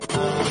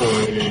More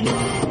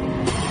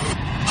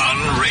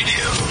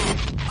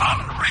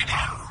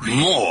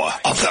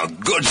of the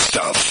good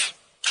stuff.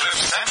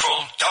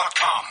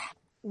 CliffCentral.com.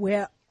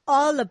 We're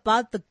all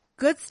about the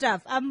good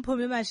stuff. I'm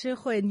Phumi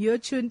Mashego and you're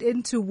tuned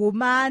into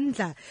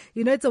Womandla.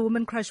 You know, it's a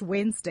Woman Crush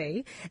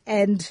Wednesday.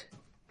 And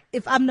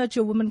if I'm not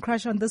your woman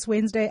crush on this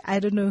Wednesday, I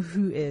don't know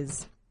who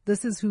is.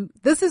 This is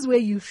where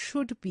you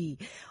should be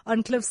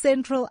on Cliff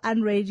Central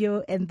and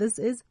radio. And this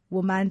is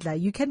Womandla.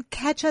 You can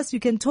catch us.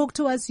 You can talk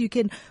to us. You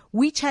can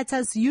WeChat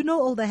us. You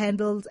know all the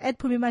handles at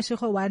Phumi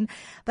Mashego 1.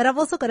 But I've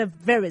also got a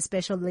very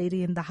special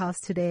lady in the house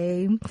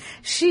today.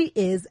 She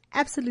is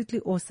absolutely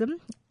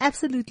awesome,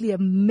 absolutely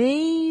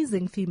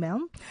amazing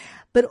female,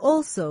 but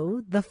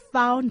also the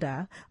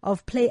founder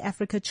of Play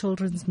Africa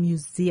Children's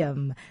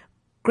Museum.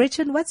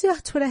 Gretchen, what's your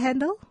Twitter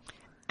handle?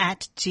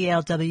 At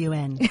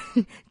GLWN.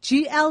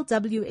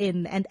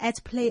 GLWN and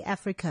at Play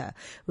Africa.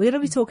 We're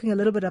going to be talking a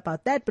little bit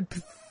about that. But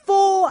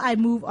before I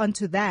move on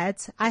to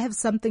that, I have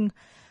something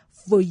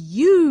for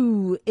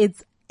you.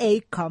 It's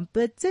a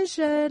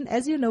competition.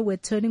 As you know, we're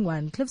turning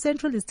one. Cliff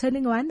Central is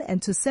turning one. And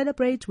to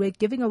celebrate, we're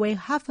giving away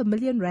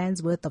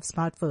R500,000 worth of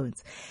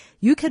smartphones.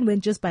 You can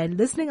win just by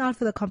listening out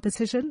for the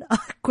competition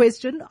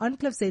question on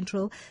Cliff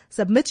Central.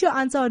 Submit your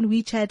answer on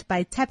WeChat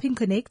by tapping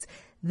connect,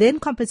 then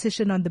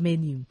competition on the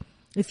menu.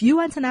 If you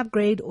want an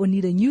upgrade or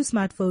need a new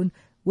smartphone,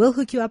 we'll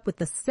hook you up with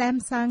the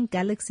Samsung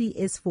Galaxy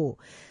S4.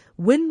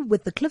 Win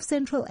with the Cliff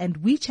Central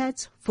and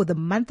WeChat for the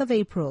month of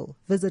April.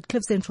 Visit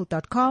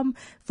cliffcentral.com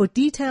for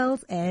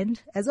details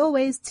and, as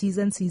always, T's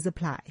and C's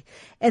apply.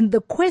 And the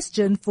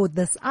question for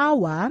this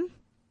hour,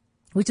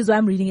 which is why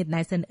I'm reading it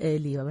nice and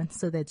early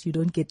so that you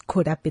don't get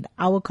caught up in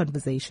our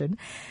conversation.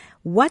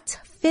 What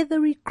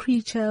feathery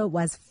creature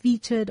was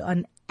featured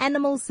on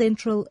Animal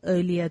Central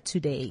earlier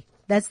today?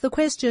 That's the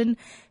question.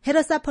 Hit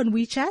us up on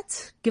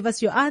WeChat. Give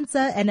us your answer.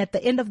 And at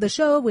the end of the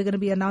show, we're going to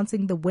be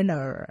announcing the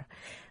winner.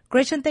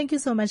 Gretchen, thank you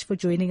so much for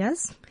joining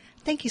us.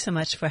 Thank you so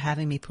much for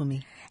having me,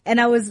 Phumi. And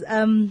I was,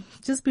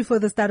 just before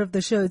the start of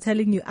the show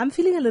telling you, I'm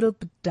feeling a little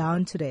bit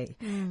down today.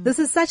 This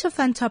is such a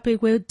fun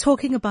topic. We're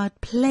talking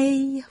about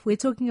play. We're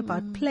talking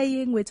about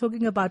playing. We're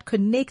talking about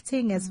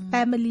connecting as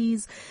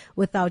families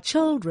with our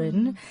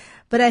children.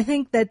 But I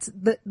think that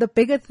the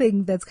bigger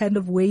thing that's kind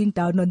of weighing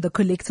down on the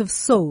collective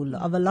soul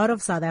of a lot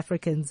of South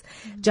Africans,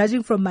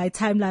 judging from my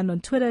timeline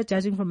on Twitter,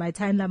 judging from my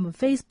timeline on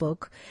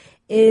Facebook,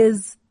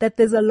 is that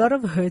there's a lot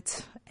of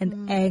hurt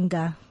and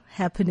anger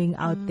happening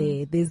out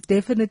there. There's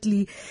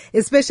definitely,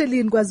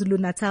 especially in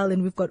KwaZulu-Natal,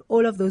 and we've got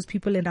all of those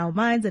people in our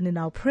minds and in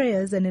our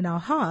prayers and in our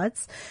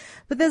hearts,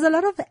 but there's a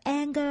lot of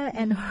anger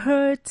and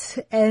hurt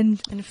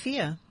and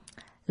fear.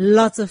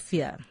 Lots of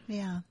fear.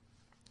 Yeah.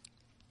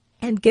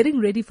 And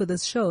getting ready for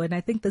this show, and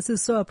I think this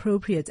is so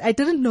appropriate. I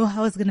didn't know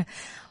how I was going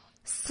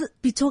to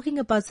be talking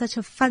about such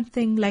a fun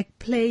thing like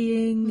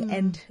playing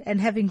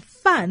and having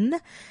fun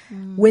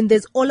when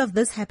there's all of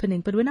this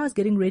happening. But when I was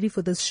getting ready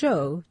for this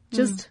show,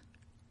 just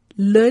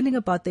learning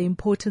about the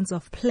importance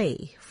of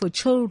play for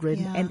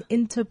children and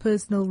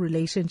interpersonal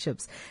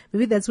relationships.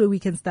 Maybe that's where we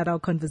can start our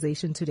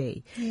conversation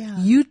today. Yeah.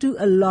 You do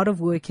a lot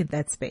of work in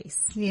that space.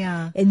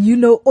 Yeah. And you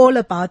know all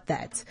about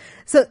that.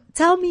 So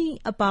tell me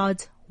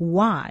about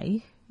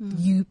why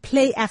you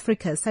Play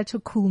Africa, such a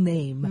cool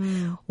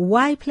name.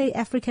 Why Play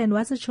Africa and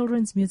what's a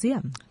children's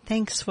museum?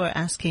 Thanks for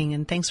asking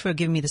and thanks for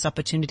giving me this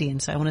opportunity.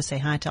 And so I want to say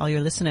hi to all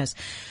your listeners.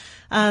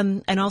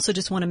 And also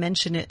just want to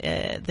mention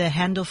the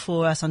handle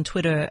for us on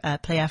Twitter,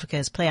 Play Africa,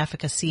 is Play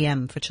Africa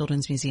CM for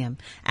Children's Museum,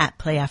 at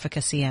Play Africa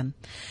CM.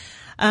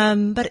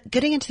 But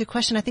getting into the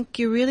question, I think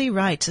you're really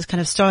right to kind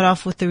of start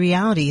off with the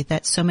reality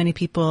that so many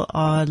people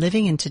are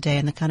living in today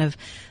and the kind of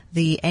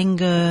the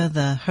anger,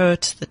 the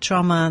hurt, the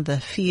trauma,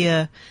 the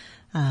fear,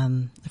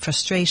 the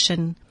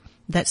frustration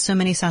that so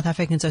many South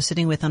Africans are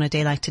sitting with on a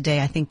day like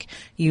today. I think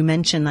you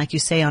mentioned, like you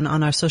say, on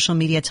our social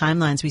media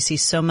timelines, we see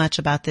so much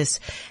about this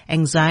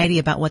anxiety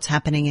about what's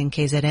happening in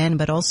KZN,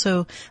 but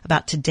also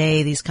about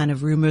today, these kind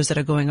of rumors that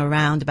are going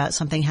around about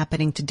something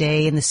happening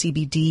today in the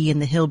CBD, in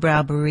the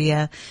Hillbrow,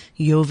 Berea,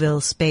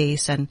 Yeoville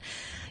space. And,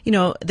 you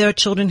know, there are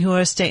children who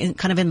are staying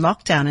kind of in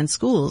lockdown in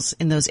schools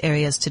in those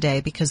areas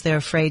today because they're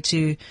afraid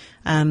to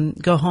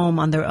go home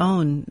on their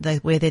own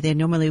the way that they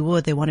normally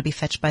would. They want to be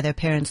fetched by their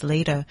parents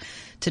later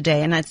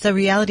today. And that's the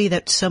reality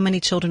that so many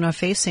children are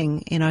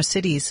facing in our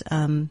cities,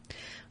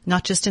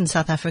 not just in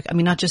South Africa, I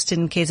mean, not just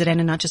in KZN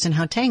and not just in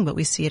Gauteng, but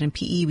we see it in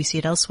PE, we see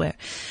it elsewhere.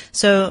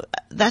 So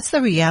that's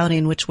the reality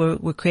in which we're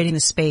creating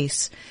the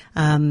space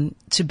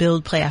to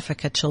build Play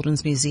Africa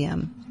Children's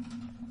Museum.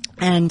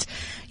 And,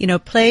 you know,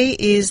 play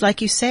is,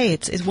 like you say,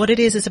 it's what it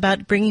is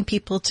about bringing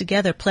people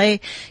together. Play,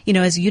 you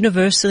know, is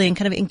universally and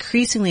kind of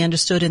increasingly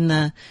understood in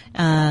the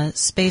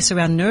space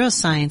around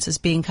neuroscience as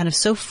being kind of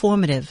so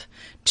formative,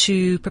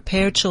 to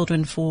prepare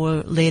children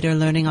for later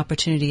learning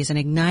opportunities and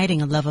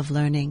igniting a love of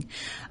learning.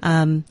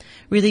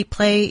 Really,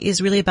 play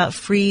is really about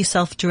free,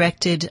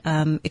 self-directed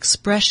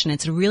expression.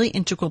 It's a really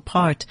integral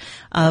part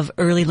of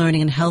early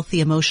learning and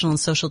healthy emotional and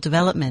social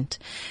development.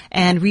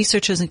 And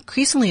researchers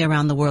increasingly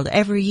around the world,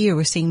 every year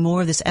we're seeing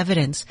more of this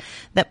evidence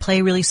that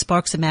play really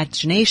sparks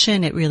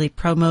imagination. It really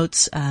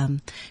promotes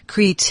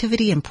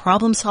creativity and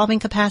problem-solving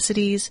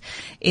capacities.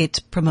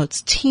 It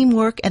promotes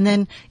teamwork. And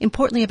then,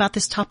 importantly about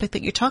this topic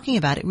that you're talking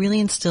about, it really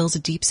instills a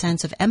deep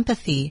sense of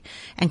empathy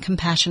and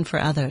compassion for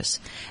others.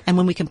 And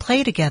when we can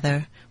play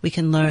together, we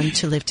can learn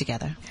to live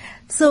together.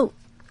 So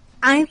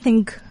I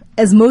think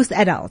as most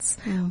adults,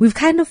 we've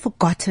kind of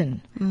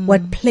forgotten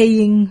what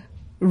playing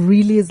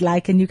really is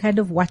like, and you kind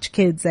of watch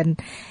kids and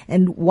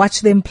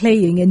watch them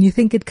playing and you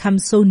think it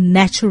comes so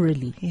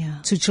naturally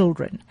to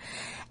children.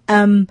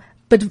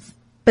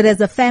 But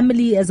as a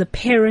family, as a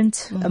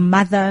parent, a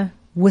mother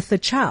with a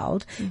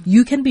child,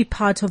 you can be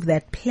part of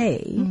that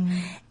play.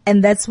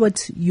 And that's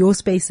what your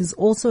space is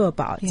also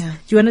about. Yeah. Do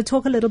you want to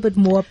talk a little bit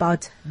more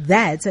about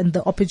that and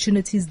the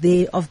opportunities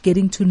there of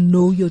getting to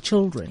know your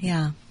children?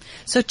 Yeah.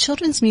 So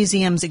children's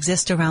museums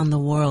exist around the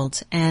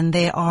world, and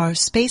they are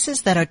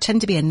spaces that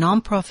tend to be a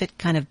nonprofit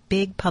kind of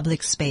big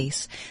public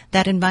space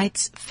that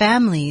invites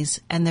families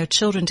and their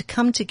children to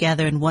come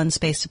together in one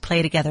space to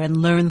play together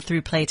and learn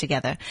through play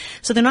together.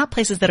 So they're not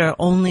places that are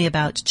only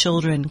about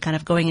children kind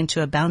of going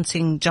into a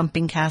bouncing,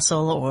 jumping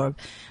castle or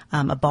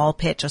a ball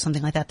pitch or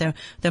something like that.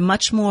 They're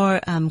much more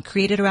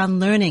created around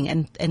learning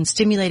and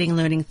stimulating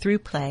learning through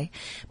play,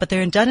 but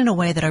they're done in a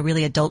way that are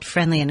really adult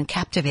friendly and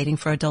captivating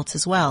for adults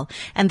as well.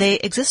 And they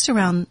exist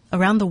around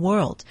the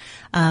world.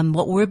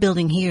 What we're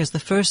building here is the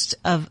first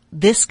of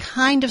this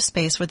kind of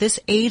space for this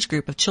age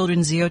group of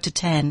children 0 to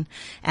 10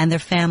 and their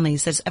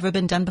families that's ever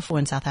been done before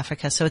in South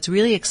Africa. So it's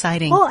really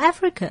exciting. Oh,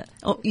 Africa.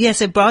 Oh,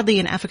 yes, broadly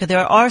in Africa.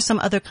 There are some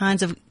other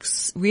kinds of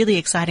really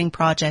exciting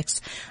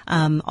projects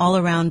all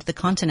around the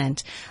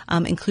continent,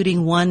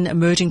 including one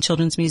emerging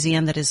children's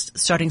museum that is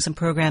starting some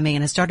programming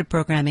and has started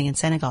programming in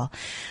Senegal,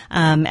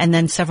 and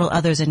then several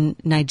others in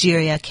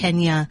Nigeria,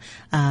 Kenya,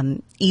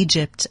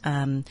 Egypt,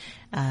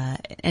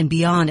 and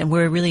beyond. And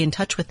we're really in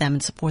touch with them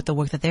and support the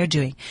work that they're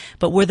doing.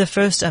 But we're the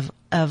first of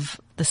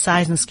the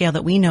size and scale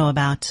that we know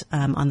about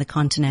on the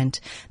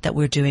continent that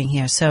we're doing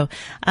here. So,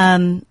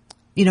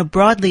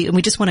 broadly, and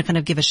we just want to kind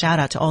of give a shout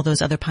out to all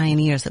those other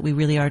pioneers that we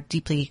really are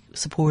deeply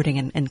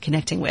supporting and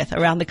connecting with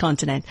around the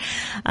continent.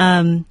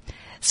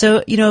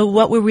 So,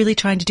 what we're really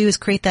trying to do is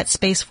create that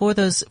space for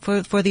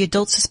the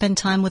adults to spend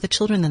time with the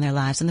children in their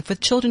lives and for the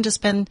children to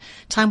spend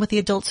time with the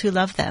adults who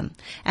love them.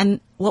 And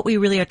what we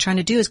really are trying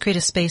to do is create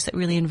a space that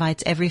really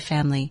invites every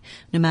family,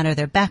 no matter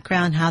their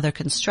background, how they're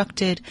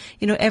constructed.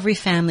 Every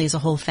family is a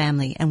whole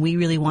family, and we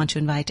really want to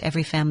invite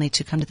every family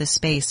to come to this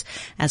space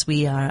as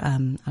we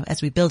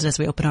build it, as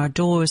we open our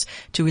doors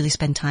to really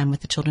spend time with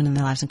the children in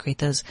their lives and create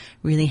those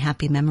really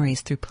happy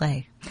memories through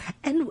play.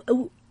 And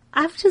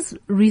I've just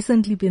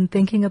recently been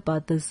thinking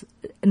about this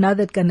now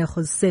that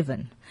Kanego's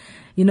 7,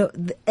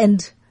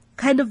 and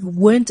kind of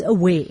weren't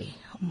aware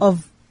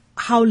of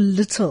how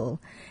little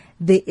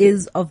there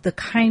is of the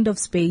kind of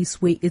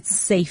space where it's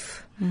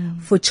safe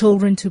for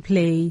children to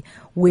play,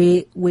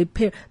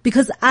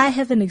 because I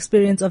have an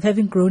experience of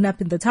having grown up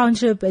in the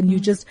township and you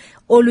just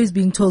always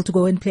being told to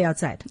go and play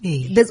outside.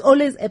 Yeah. There's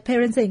always a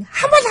parent saying,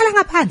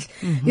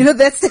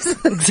 that's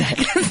just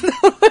Exactly.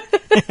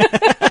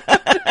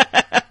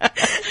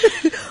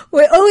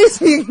 We're always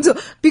being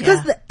told,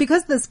 because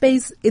the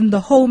space in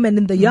the home and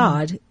in the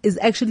yard is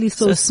actually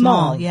so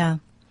small. Yeah.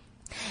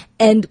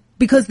 And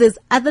because there's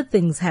other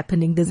things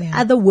happening, there's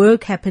other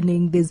work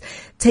happening, there's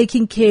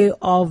taking care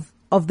of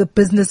the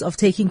business of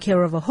taking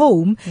care of a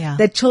home,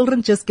 that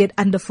children just get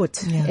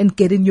underfoot and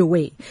get in your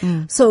way.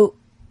 So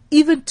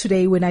even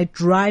today when I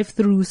drive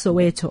through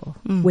Soweto,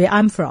 where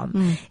I'm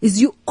from,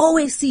 is you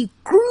always see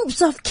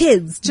groups of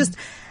kids just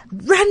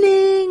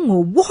running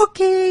or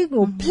walking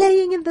or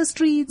playing in the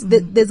streets.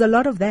 There's a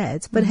lot of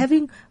that. But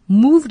having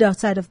moved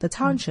outside of the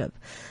township,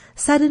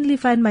 suddenly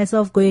find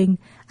myself going,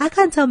 I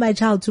can't tell my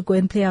child to go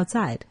and play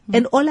outside.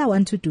 And all I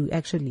want to do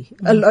actually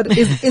a lot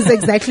is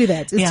exactly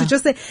that. Is to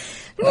just say,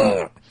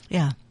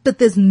 but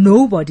there's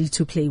nobody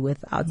to play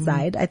with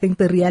outside. I think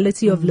the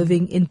reality of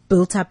living in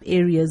built up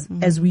areas,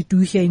 as we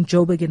do here in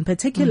Joburg in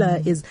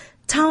particular, is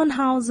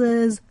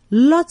townhouses,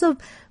 lots of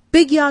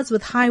big yards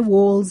with high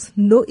walls.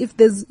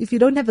 If you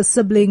don't have a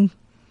sibling,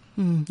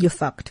 you're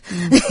fucked.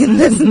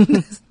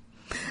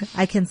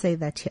 I can say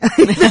that here.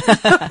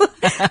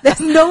 There's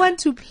no one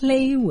to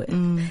play with.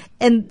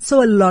 And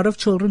so a lot of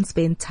children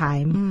spend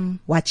time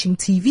watching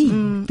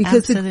TV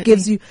because it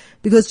gives you,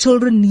 because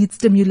children need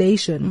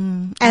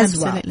stimulation as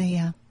well. Absolutely,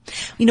 yeah.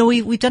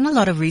 We've done a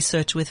lot of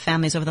research with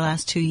families over the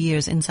last 2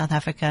 years in South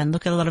Africa and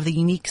look at a lot of the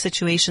unique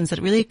situations that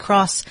really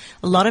cross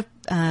a lot of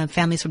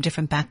families from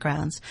different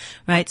backgrounds,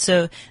 right?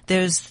 So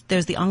there's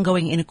the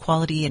ongoing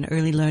inequality in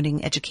early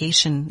learning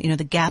education,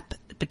 the gap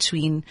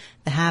between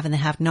the have and the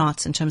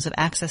have-nots in terms of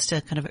access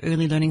to kind of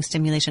early learning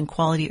stimulation,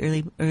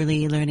 quality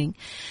early learning.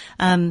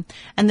 And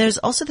there's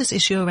also this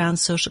issue around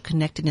social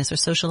connectedness or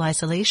social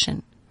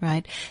isolation.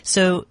 Right?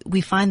 So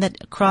we find that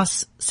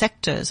across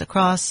sectors,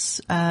 across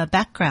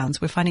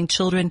backgrounds, we're finding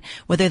children,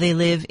 whether they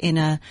live in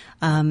a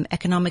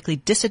economically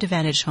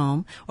disadvantaged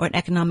home or an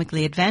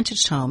economically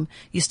advantaged home,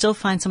 you still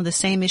find some of the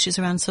same issues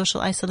around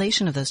social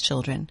isolation of those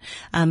children.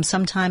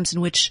 Sometimes in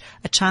which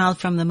a child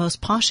from the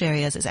most posh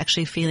areas is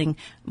actually feeling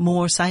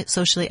more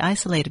socially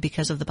isolated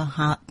because of the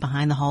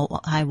behind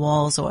the high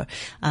walls, or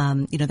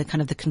the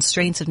kind of the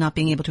constraints of not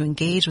being able to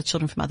engage with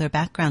children from other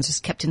backgrounds,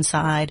 just kept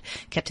inside,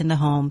 kept in the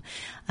home,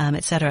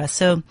 etc.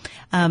 So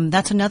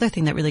that's another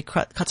thing that really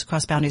cuts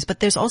across boundaries. But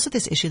there's also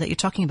this issue that you're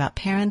talking about: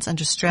 parents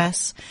under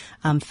stress,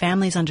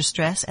 families under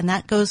stress, and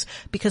that goes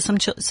because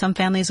some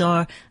families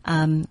are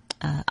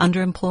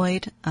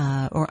underemployed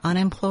or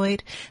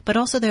unemployed, but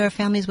also there are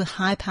families with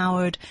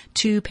high-powered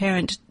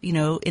two-parent,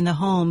 in the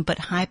home, but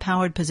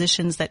high-powered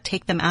positions that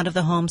take them out of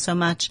the home so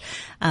much,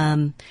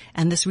 and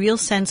this real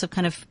sense of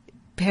kind of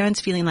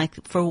parents feeling like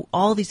for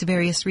all these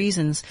various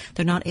reasons,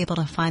 they're not able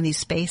to find these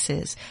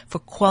spaces for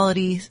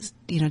quality,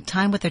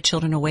 time with their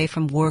children away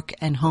from work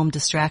and home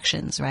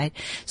distractions, right?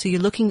 So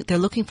they're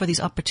looking for these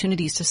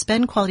opportunities to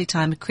spend quality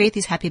time, create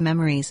these happy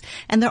memories.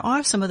 And there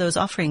are some of those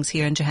offerings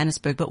here in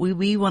Johannesburg, but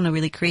we want to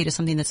really create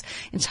something that's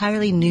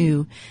entirely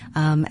new,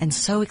 and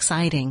so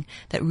exciting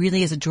that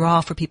really is a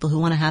draw for people who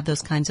want to have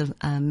those kinds of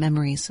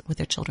memories with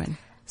their children.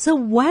 So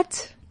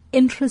what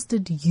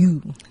interested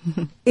you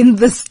in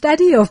the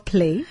study of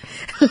play?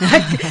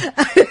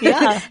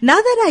 Yeah. Now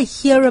that I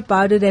hear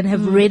about it and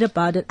have read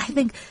about it, I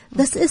think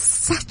this is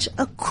such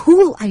a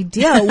cool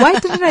idea. Why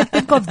didn't I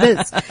think of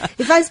this?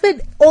 If I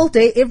spent all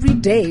day, every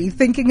day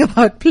thinking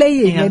about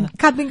playing and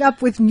coming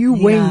up with new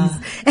ways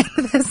and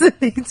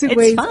fascinating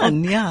ways. It's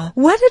fun, yeah.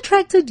 What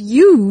attracted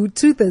you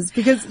to this?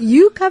 Because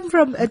you come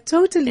from a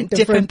totally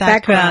different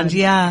background.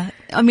 Yeah.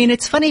 I mean,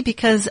 it's funny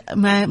because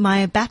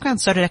my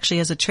background started actually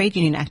as a trade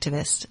union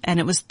activist, and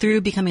it was through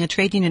becoming a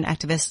trade union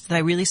activist that I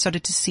really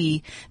started to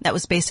see that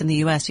was based in the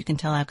U.S. You can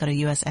tell I've got a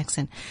U.S.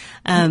 accent.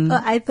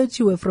 I thought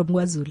you were from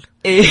KwaZulu.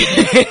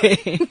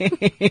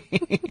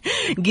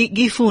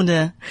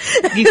 Gifunde,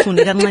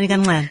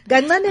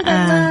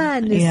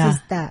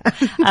 sister.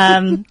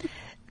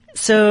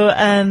 So,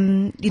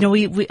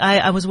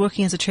 I was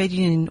working as a trade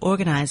union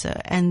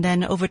organizer, and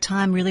then over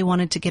time really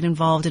wanted to get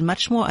involved in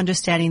much more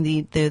understanding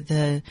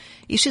the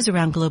issues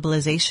around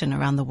globalization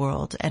around the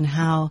world, and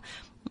how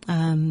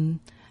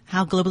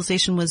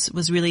globalization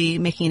was really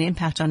making an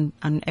impact on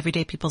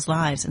everyday people's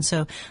lives. And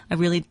so I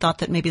really thought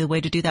that maybe the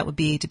way to do that would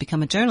be to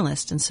become a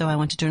journalist. And so I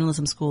went to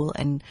journalism school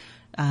and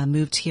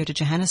moved here to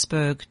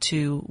Johannesburg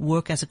to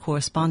work as a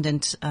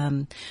correspondent,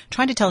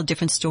 trying to tell a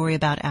different story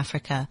about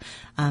Africa,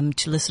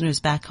 to listeners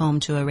back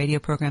home, to a radio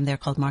program there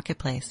called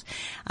Marketplace.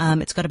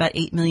 It's got about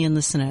 8 million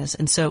listeners.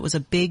 And so it was a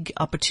big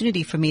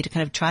opportunity for me to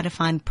kind of try to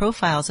find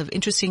profiles of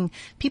interesting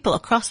people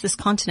across this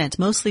continent,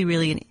 mostly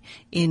really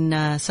in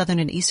southern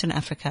and eastern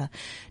Africa,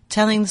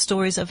 telling the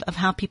stories of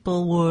how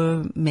people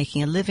were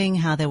making a living,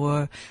 how they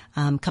were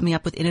coming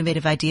up with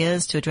innovative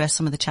ideas to address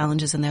some of the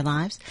challenges in their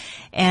lives.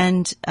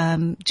 And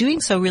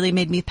doing so really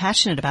made me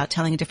passionate about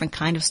telling a different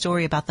kind of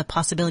story about the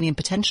possibility and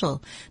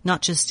potential,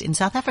 not just in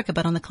South Africa,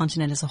 but on the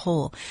continent as a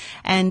whole.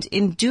 And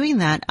in doing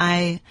that,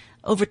 I,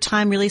 over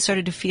time, really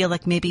started to feel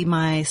like maybe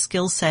my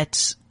skill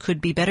set could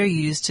be better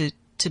used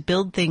to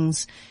build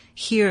things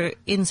here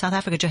in South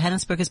Africa.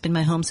 Johannesburg has been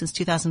my home since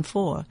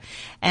 2004.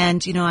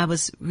 And, I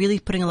was really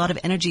putting a lot of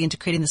energy into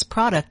creating this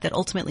product that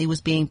ultimately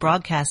was being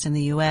broadcast in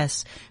the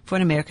U.S. for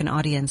an American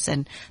audience.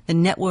 And the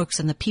networks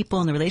and the people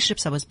and the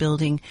relationships I was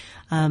building,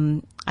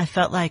 I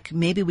felt like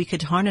maybe we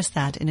could harness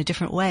that in a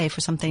different way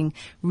for something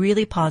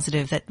really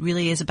positive that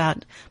really is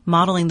about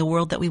modeling the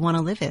world that we want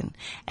to live in.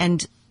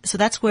 And so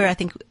that's where I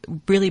think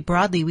really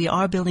broadly we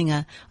are building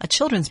a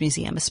children's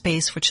museum, a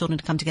space for children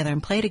to come together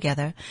and play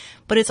together.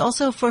 But it's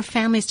also for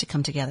families to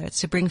come together.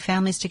 It's to bring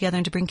families together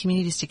and to bring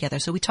communities together.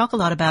 So we talk a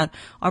lot about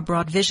our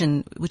broad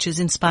vision, which is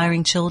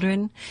inspiring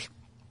children,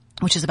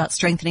 which is about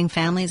strengthening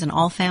families and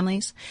all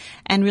families,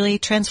 and really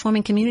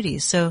transforming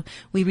communities. So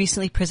we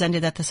recently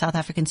presented at the South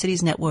African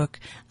Cities Network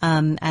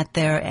at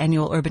their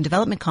annual Urban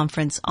Development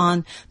Conference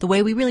on the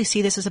way we really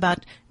see this as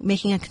about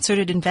making a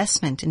concerted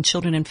investment in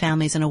children and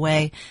families in a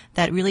way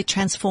that really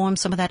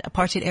transforms some of that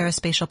apartheid-era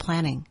spatial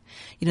planning.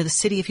 The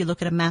city, if you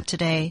look at a map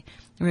today,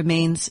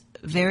 remains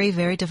very,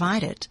 very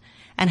divided.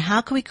 And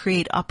how can we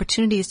create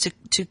opportunities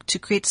to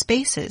create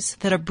spaces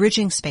that are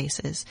bridging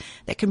spaces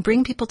that can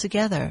bring people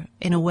together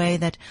in a way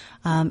that,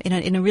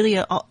 in a really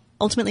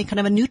ultimately kind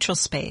of a neutral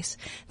space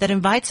that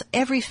invites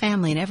every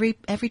family and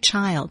every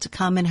child to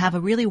come and have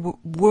a really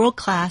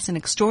world-class and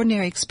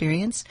extraordinary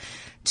experience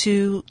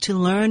to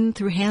learn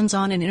through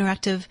hands-on and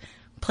interactive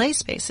play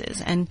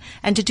spaces, and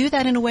to do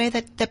that in a way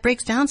that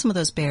breaks down some of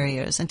those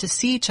barriers, and to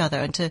see each other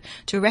and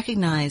to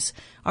recognize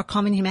our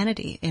common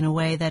humanity in a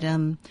way that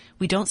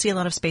we don't see a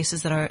lot of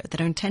spaces that are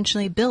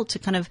intentionally built to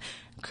kind of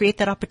create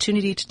that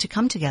opportunity to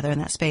come together in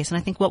that space. And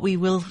I think what we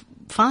will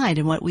find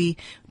and what we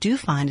do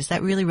find is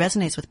that really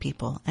resonates with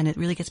people, and it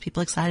really gets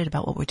people excited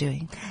about what we're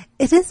doing.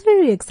 It is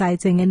very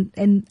exciting,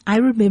 and I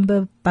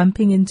remember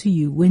bumping into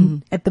you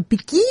when at the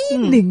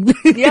beginning.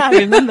 Yeah, I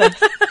remember.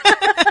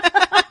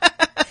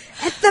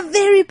 At the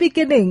very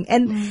beginning,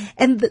 and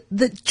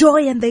the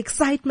joy and the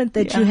excitement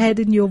that you had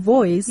in your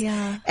voice.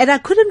 Yeah. And I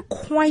couldn't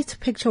quite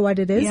picture what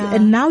it is. Yeah.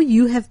 And now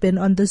you have been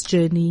on this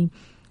journey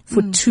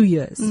for 2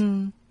 years.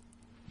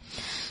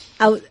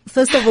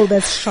 First of all,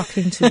 that's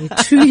shocking to me.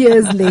 2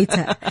 years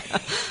later.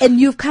 And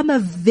you've come a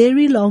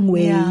very long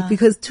way,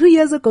 because 2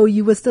 years ago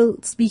you were still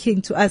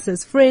speaking to us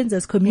as friends,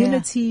 as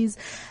communities,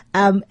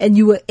 and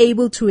you were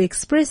able to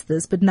express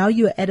this, but now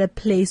you're at a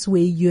place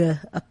where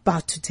you're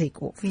about to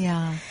take off.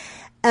 Yeah.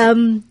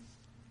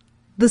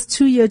 This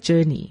 2-year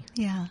journey,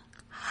 Yeah.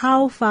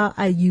 how far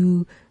are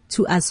you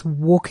to us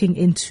walking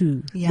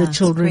into the it's a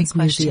Children's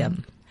great question.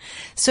 Museum?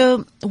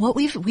 So what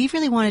we've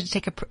really wanted to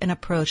take an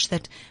approach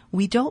that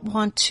we don't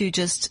want to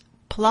just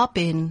plop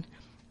in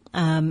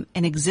an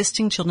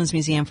existing children's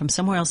museum from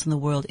somewhere else in the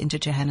world into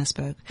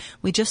Johannesburg.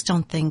 We just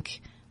don't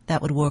think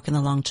that would work in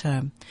the long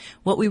term.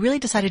 What we really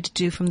decided to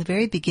do from the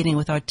very beginning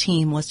with our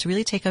team was to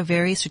really take a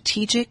very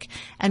strategic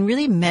and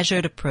really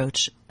measured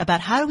approach about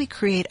how do we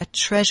create a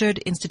treasured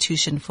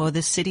institution for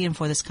this city and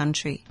for this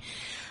country.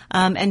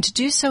 And to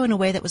do so in a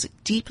way that was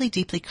deeply,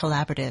 deeply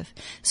collaborative.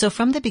 So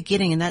from the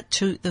beginning, in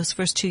those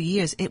first 2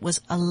 years, it was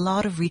a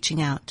lot of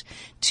reaching out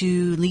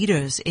to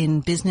leaders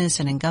in business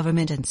and in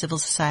government and civil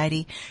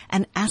society,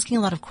 and asking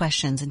a lot of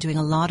questions and doing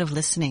a lot of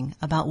listening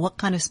about what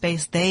kind of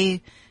space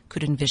they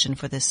could envision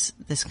for this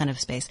kind of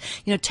space.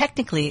 You know,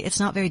 technically,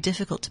 it's not very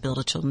difficult to build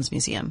a children's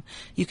museum.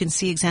 You can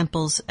see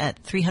examples at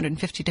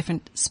 350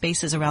 different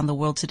spaces around the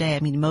world today.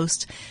 I mean,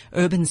 most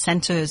urban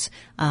centers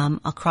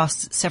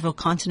across several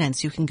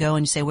continents, you can go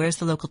and you say, where's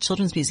the local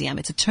children's museum?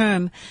 It's a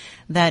term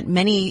that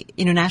many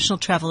international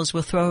travelers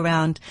will throw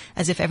around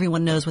as if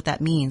everyone knows what that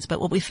means. But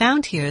what we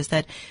found here is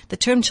that the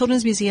term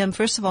children's museum,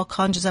 first of all,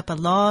 conjures up a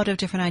lot of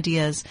different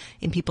ideas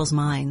in people's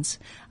minds.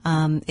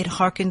 It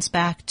harkens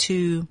back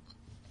to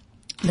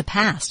the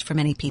past for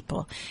many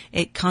people.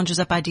 It conjures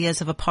up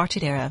ideas of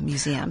apartheid era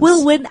museums.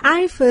 Well, when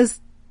I first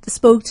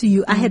spoke to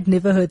you, I had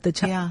never heard the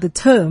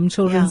term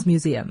Children's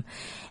Museum.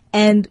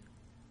 And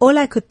all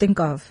I could think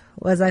of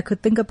was I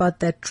could think about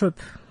that trip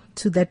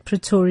to that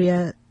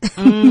Pretoria,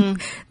 the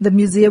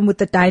museum with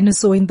the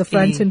dinosaur in the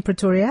front in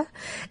Pretoria.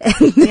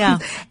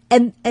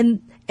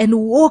 And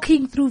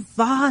walking through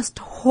vast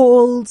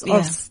halls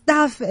of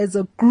stuff as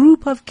a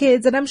group of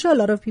kids. And I'm sure a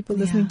lot of people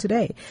listening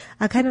today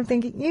are kind of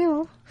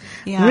thinking,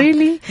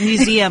 really?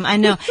 Museum, I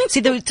know.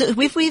 See,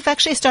 we've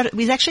actually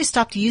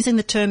stopped using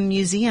the term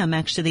museum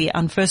actually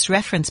on first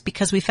reference,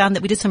 because we found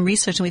that we did some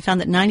research and we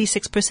found that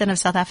 96% of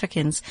South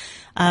Africans,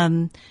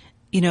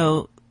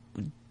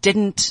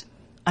 didn't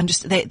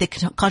understand. They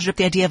conjured up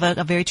the idea of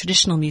a very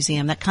traditional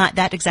museum,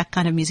 that exact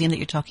kind of museum that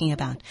you're talking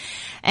about.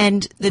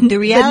 And the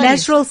reality, the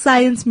Natural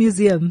Science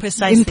Museum,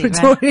 precisely, in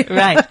Pretoria.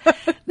 Right.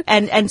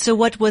 And so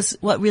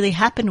what really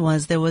happened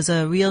was there was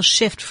a real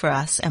shift for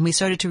us, and we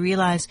started to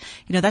realize,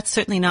 that's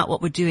certainly not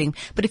what we're doing.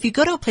 But if you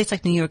go to a place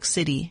like New York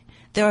City,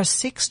 there are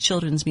 6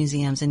 children's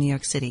museums in New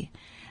York City.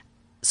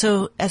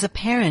 So as a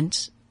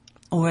parent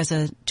or as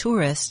a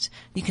tourist,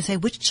 you can say,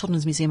 which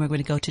children's museum are we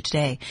going to go to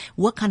today?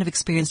 What kind of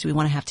experience do we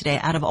want to have today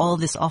out of all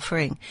of this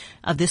offering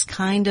of this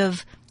kind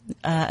of,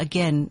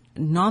 again,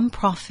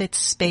 non-profit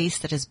space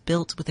that is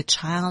built with the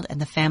child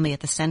and the family at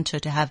the center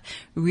to have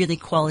really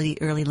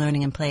quality early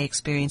learning and play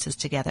experiences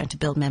together and to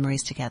build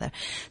memories together.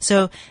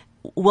 So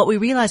what we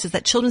realized is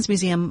that Children's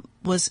Museum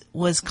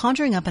was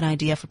conjuring up an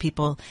idea for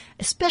people,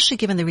 especially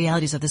given the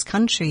realities of this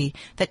country,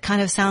 that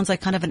kind of sounds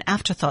like kind of an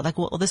afterthought, like,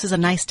 well, this is a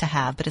nice to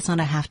have, but it's not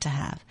a have to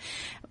have.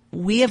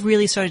 We have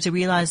really started to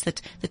realize that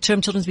the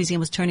term Children's Museum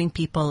was turning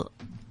people,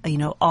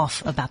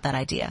 off about that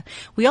idea.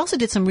 We also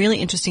did some really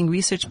interesting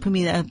research,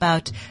 Pumi,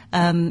 about,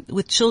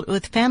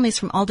 with families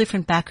from all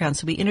different backgrounds.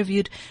 So we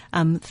interviewed,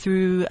 with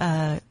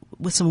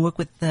some work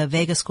with the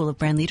Vega School of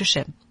Brand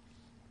Leadership,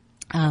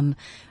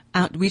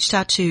 reached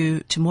out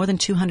to more than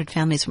 200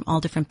 families from all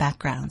different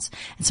backgrounds.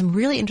 And some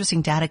really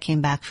interesting data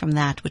came back from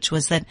that, which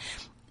was that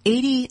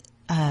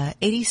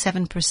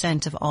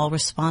 87% of all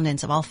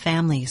respondents, of all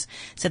families,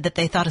 said that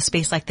they thought a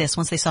space like this,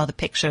 once they saw the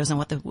pictures and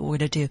what they were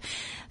to do,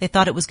 they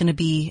thought it was going to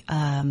be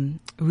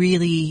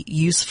really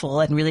useful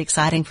and really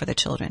exciting for their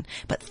children.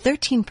 But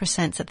 13%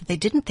 said that they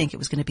didn't think it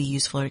was going to be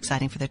useful or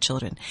exciting for their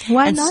children.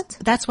 Why not?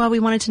 That's why we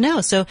wanted to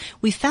know. So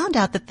we found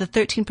out that the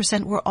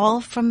 13% were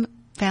all from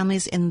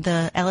families in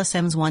the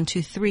LSMs 1,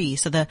 2, 3,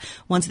 so the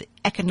ones that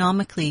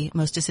economically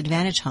most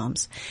disadvantaged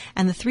homes.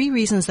 And the 3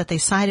 reasons that they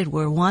cited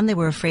were, 1, they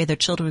were afraid their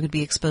children would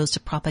be exposed to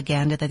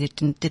propaganda that they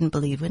didn't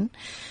believe in.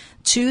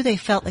 2, they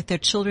felt like their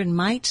children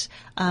might,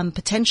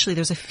 potentially,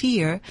 there's a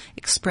fear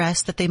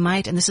expressed that they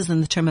might, and this is in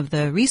the term of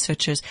the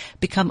researchers,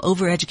 become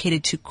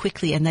overeducated too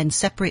quickly and then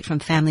separate from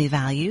family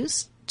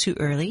values too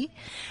early.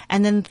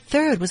 And then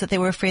third was that they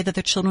were afraid that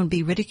their children would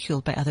be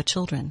ridiculed by other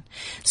children.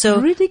 So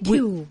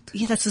Ridiculed?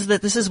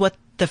 this is what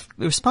the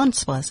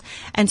response was.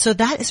 And so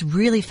that is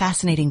really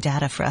fascinating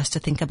data for us to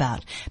think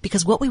about,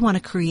 because what we want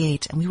to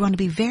create, and we want to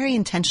be very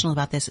intentional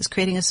about this, is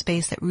creating a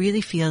space that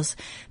really feels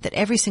that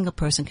every single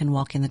person can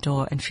walk in the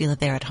door and feel that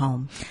they're at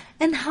home.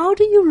 And how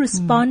do you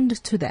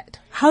respond to that?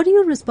 How do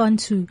you respond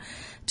to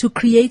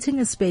creating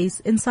a space?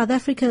 In South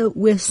Africa,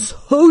 we're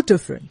so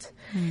different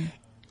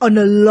on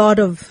a lot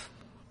of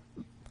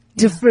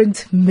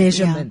different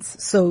measurements.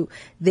 Yeah. So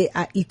they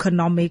are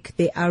economic,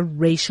 they are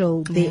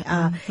racial, they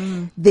are,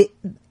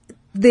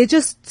 they're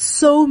just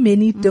so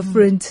many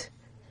different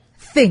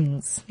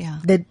things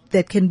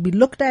that can be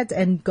looked at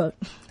and go,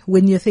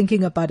 when you're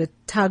thinking about a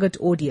target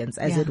audience,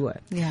 as it were.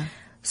 Yeah.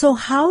 So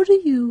how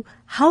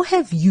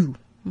have you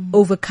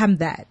overcome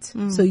that?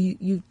 So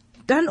you've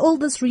done all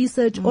this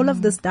research, all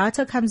of this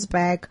data comes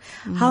back.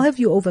 How have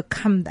you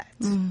overcome that?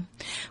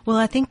 Well,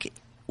 I think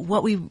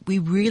what we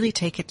really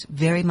take it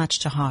very much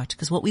to heart,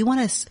 because what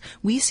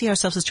we see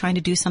ourselves as trying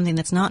to do something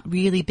that's not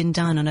really been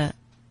done on a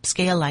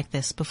scale like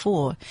this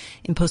before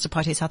in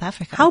post-apartheid South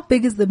Africa. How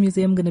big is the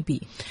museum going to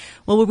be?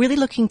 Well, we're really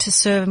looking to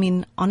serve,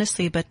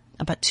 honestly, but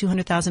about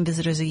 200,000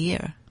 visitors a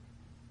year.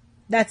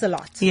 That's a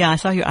lot. Yeah, I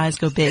saw your eyes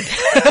go big.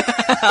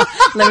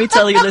 Let me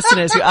tell you,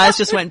 listeners, your eyes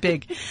just went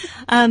big.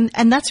 And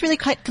that's really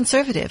quite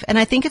conservative. And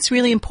I think it's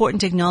really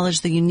important to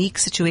acknowledge the unique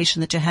situation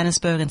that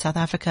Johannesburg and South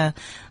Africa,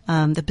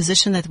 the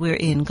position that we're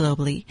in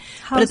globally.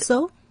 How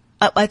so?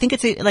 I think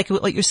it's like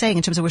what you're saying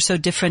in terms of we're so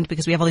different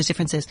because we have all these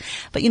differences.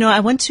 But, I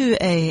went to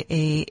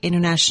a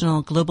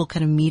international global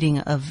kind of meeting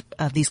of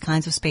these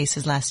kinds of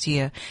spaces last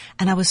year,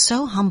 and I was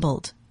so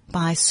humbled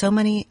by so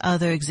many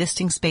other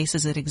existing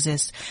spaces that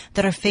exist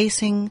that are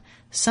facing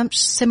some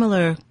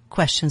similar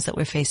questions that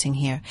we're facing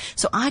here.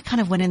 So I kind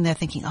of went in there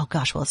thinking, oh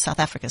gosh, well, South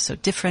Africa is so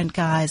different,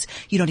 guys.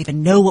 You don't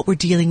even know what we're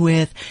dealing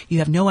with. You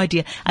have no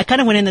idea. I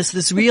kind of went in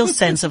this real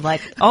sense of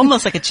like,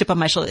 almost like a chip on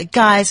my shoulder.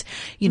 Guys,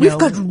 we've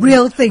got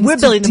real things we're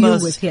building to the deal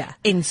most with here.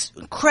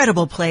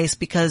 Incredible place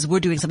because we're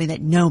doing something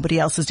that nobody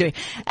else is doing.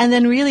 And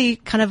then really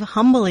kind of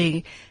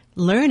humbly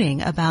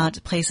learning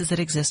about places that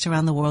exist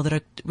around the world that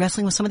are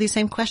wrestling with some of these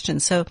same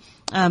questions. So,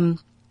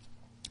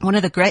 one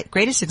of the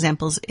greatest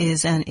examples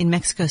is in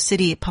Mexico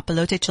City,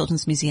 Papalote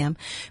Children's Museum,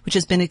 which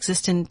has been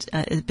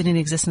in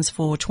existence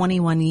for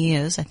 21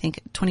 years, I think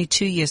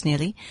 22 years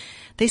nearly.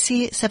 They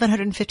see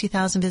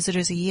 750,000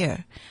 visitors a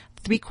year.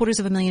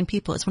 750,000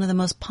 people. It's one of the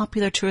most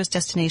popular tourist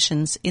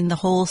destinations in the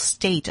whole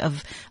state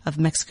of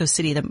Mexico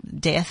City, the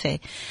DF.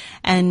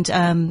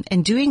 And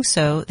in doing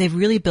so, they've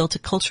really built a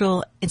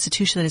cultural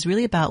institution that is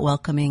really about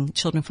welcoming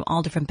children from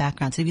all different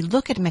backgrounds. If you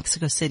look at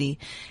Mexico City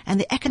and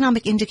the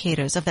economic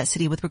indicators of that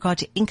city with regard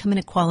to income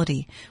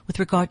inequality, with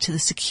regard to the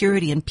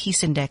security and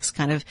peace index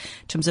kind of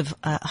in terms of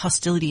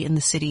hostility in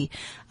the city,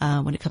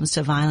 when it comes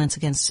to violence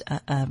against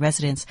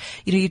residents,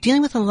 you're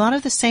dealing with a lot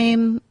of the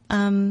same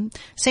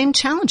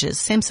challenges,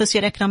 same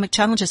socioeconomic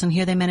challenges, and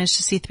here they manage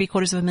to see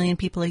 750,000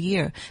 people a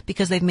year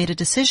because they've made a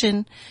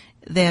decision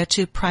there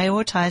to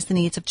prioritize the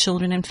needs of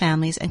children and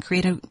families and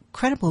create an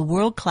incredible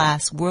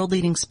world-class,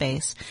 world-leading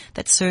space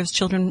that serves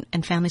children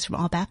and families from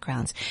all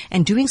backgrounds,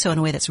 and doing so in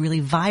a way that's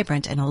really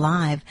vibrant and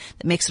alive,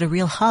 that makes it a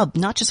real hub,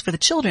 not just for the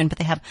children, but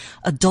they have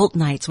adult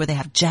nights where they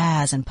have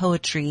jazz and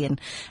poetry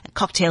and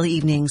cocktail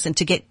evenings, and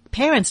to get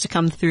parents to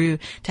come through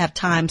to have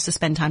times to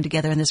spend time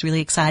together in this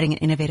really exciting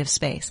and innovative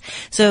space.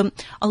 So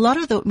a lot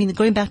of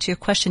going back to your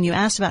question, you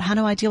asked about how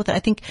do I deal with it? I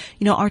think,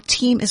 our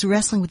team is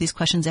wrestling with these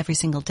questions every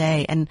single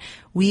day, and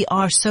we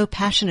are so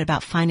passionate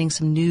about finding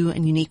some new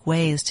and unique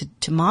ways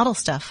to model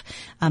stuff,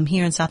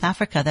 here in South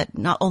Africa that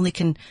not only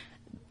can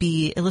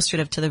be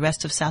illustrative to the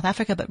rest of South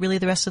Africa, but really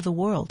the rest of the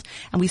world.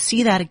 And we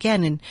see that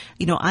again. And,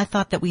 I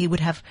thought that we would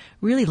have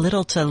really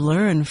little to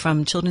learn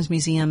from children's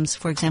museums,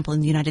 for example,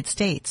 in the United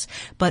States.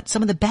 But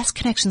some of the best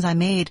connections I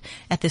made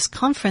at this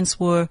conference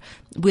were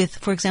with,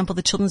 for example,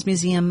 the Children's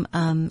Museum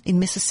in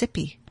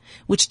Mississippi,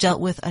 which dealt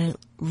with a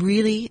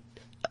really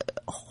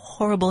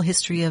horrible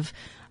history of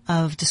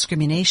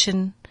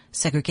discrimination,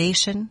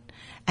 segregation,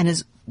 and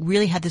has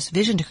really had this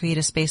vision to create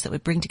a space that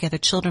would bring together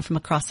children from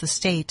across the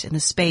state in a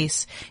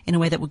space in a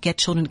way that would get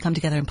children to come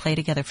together and play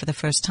together for the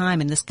first time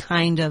in this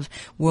kind of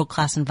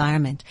world-class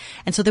environment.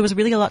 And so there was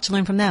really a lot to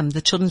learn from them.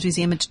 The Children's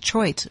Museum in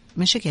Detroit,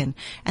 Michigan,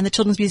 and the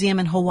Children's Museum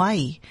in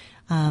Hawaii,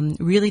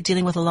 really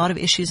dealing with a lot of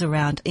issues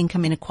around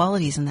income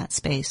inequalities in that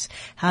space.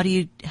 How do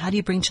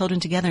you bring children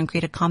together and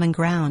create a common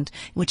ground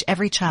in which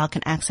every child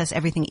can access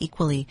everything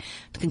equally,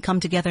 can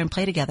come together and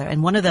play together?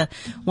 And one of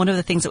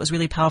the things that was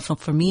really powerful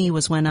for me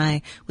was when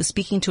I was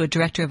speaking to a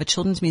director of a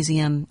children's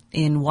museum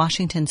in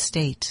Washington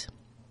State,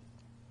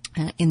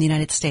 in the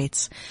United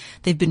States.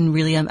 They've been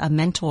really a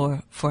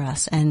mentor for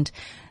us, and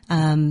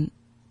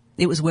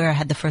it was where I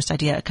had the first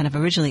idea kind of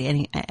originally,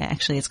 and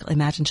actually it's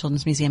Imagine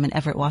Children's Museum in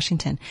Everett,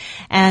 Washington.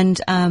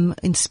 And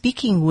in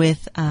speaking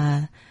with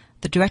the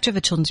director of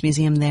a children's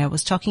museum there,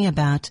 was talking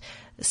about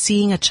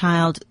seeing a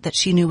child that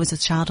she knew was a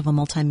child of a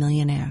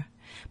multimillionaire,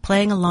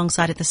 playing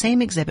alongside at the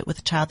same exhibit with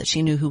a child that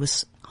she knew who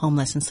was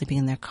homeless and sleeping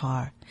in their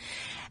car.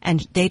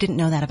 And they didn't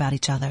know that about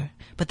each other,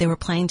 but they were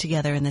playing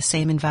together in the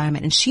same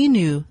environment. And she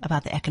knew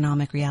about the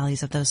economic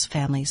realities of those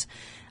families,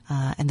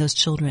 and those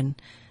children.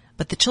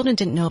 But the children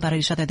didn't know about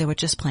each other. They were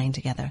just playing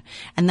together.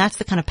 And that's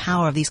the kind of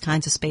power of these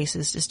kinds of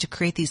spaces, is to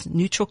create these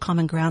neutral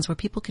common grounds where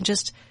people can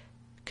just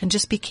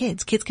be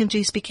kids. Kids can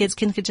just be kids.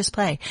 Kids can just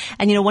play.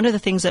 And one of the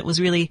things that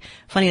was really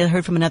funny, I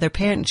heard from another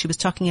parent, she was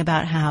talking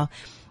about how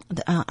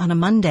on a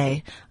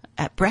Monday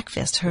at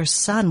breakfast, her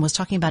son was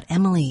talking about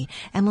Emily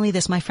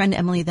this, my friend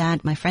Emily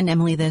that, my friend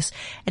Emily this.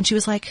 And she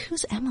was like,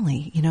 who's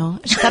Emily? She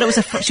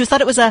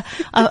thought it was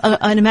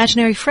an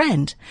imaginary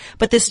friend.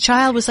 But this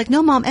child was like,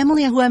 no, Mom,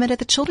 Emily, who I met at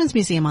the Children's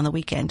Museum on the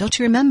weekend. Don't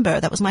you remember?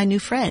 That was my new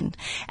friend.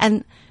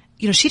 And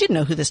she didn't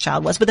know who this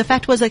child was, but the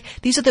fact was, like,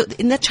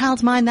 in that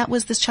child's mind, that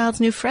was this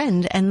child's new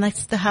friend, and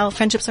that's how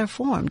friendships are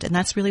formed. And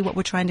that's really what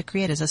we're trying to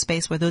create, is a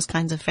space where those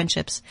kinds of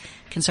friendships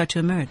can start to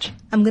emerge.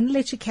 I'm going to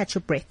let you catch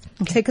your breath.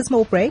 Okay. Take a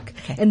small break.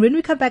 Okay. And when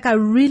we come back, I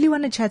really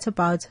want to chat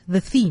about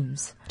the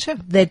themes. Sure.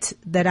 that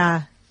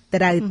I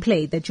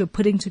play, that you're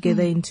putting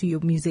together into your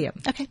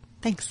museum. Okay.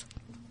 Thanks.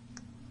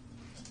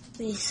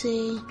 They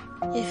say,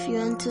 if you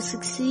want to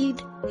succeed,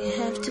 you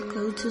have to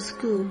go to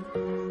school.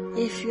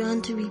 If you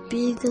want to be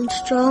big and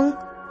strong,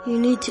 you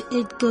need to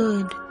eat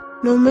good.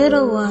 No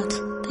matter what,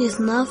 there's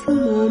nothing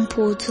more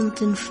important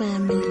than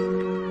family.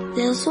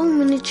 There are so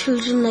many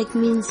children like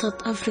me in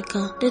South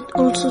Africa that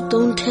also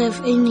don't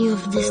have any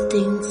of these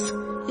things.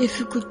 If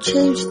you could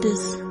change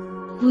this,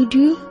 would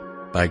you?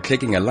 By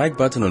clicking a like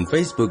button on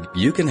Facebook,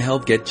 you can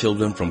help get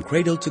children from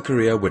cradle to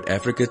career with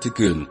Africa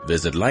Cocoon.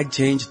 Visit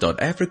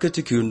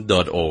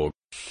likechange.africacocoon.org.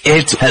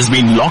 It has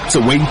been locked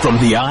away from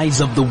the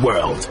eyes of the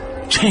world,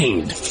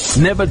 chained,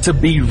 never to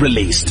be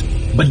released.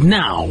 But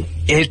now,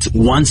 it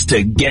wants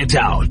to get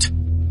out.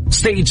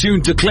 Stay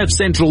tuned to Cliff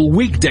Central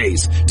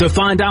weekdays to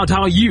find out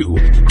how you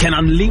can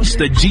unleash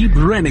the Jeep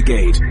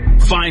Renegade.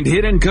 Find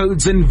hidden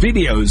codes and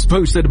videos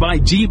posted by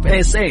Jeep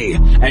SA,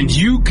 and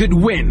you could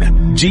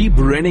win Jeep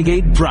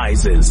Renegade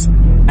prizes,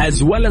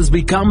 as well as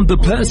become the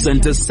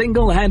person to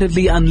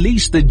single-handedly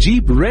unleash the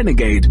Jeep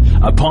Renegade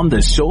upon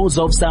the shores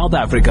of South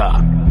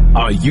Africa.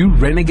 Are you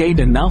renegade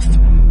enough?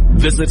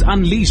 Visit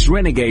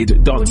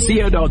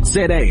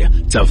unleashrenegade.co.za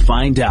to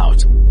find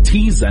out.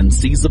 T's and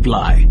C's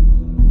apply.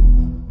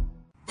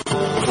 On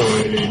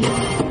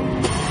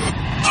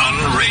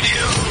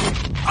radio.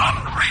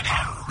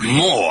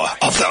 More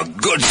of the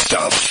good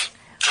stuff.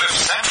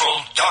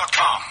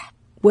 CliffCentral.com.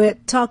 We're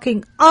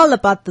talking all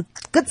about the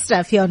good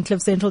stuff here on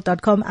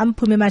CliffCentral.com. I'm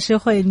Pumi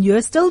Mashego, and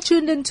you're still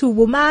tuned into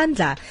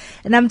Womandla.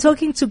 And I'm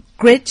talking to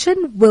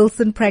Gretchen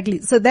Wilson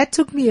Pragley. So that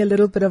took me a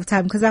little bit of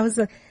time, because I was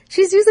like,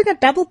 she's using a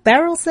double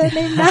barrel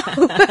surname now.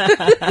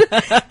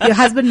 Your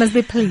husband must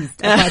be pleased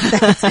about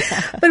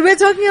that. But we're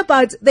talking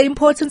about the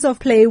importance of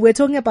play. We're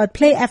talking about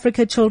Play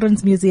Africa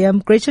Children's Museum.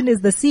 Gretchen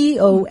is the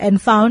CEO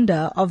and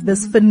founder of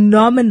this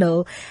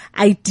phenomenal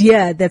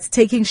idea that's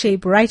taking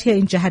shape right here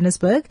in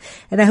Johannesburg.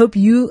 And I hope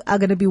you are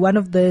going to be one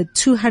of the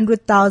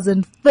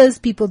 200,000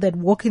 first people that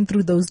walk in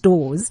through those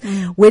doors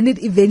when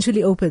it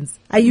eventually opens.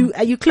 Are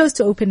you close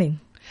to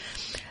opening?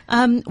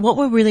 What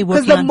we're really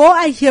working on. Because the more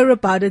I hear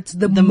about it,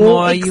 the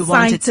more you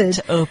want it to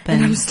open.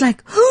 And I'm just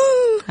like,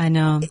 I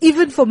know.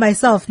 Even for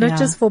myself, not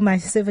just for my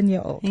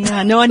 7-year-old.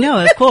 Yeah, no, I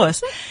know, of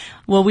course.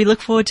 Well, we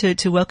look forward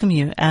to welcome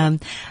you.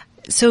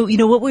 So,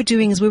 what we're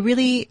doing is we're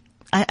really,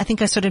 I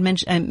think I started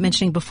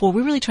mentioning before,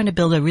 we're really trying to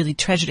build a really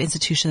treasured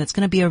institution that's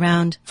going to be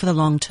around for the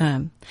long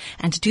term.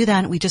 And to do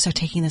that, we just are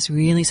taking this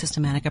really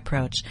systematic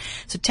approach.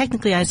 So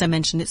technically, as I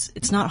mentioned,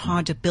 it's not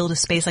hard to build a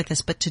space like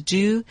this, but to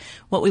do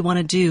what we want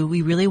to do,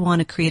 we really want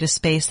to create a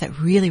space that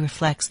really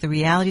reflects the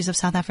realities of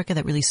South Africa,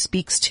 that really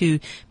speaks to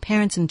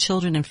parents and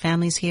children and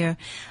families here.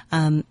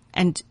 And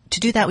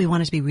to do that, we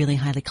want it to be really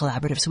highly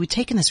collaborative. So we've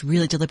taken this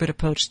really deliberate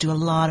approach to do a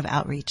lot of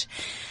outreach.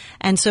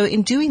 And so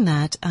in doing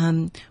that,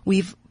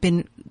 we're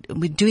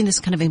doing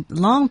this kind of a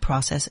long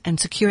process and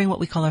securing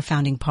what we call our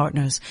founding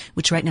partners,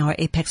 which right now are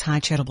Apex High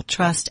Charitable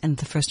Trust and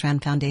the First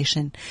Rand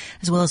Foundation,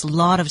 as well as a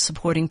lot of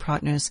supporting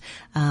partners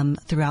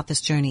throughout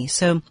this journey.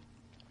 So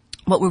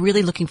what we're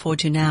really looking forward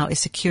to now is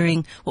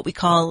securing what we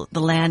call the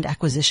land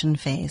acquisition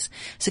phase,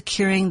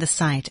 securing the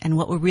site. And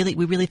we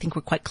really think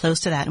we're quite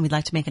close to that, and we'd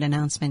like to make an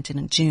announcement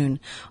in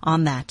June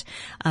on that.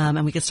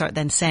 And we can start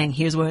then saying,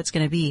 here's where it's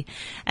going to be.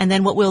 And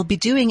then what we'll be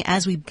doing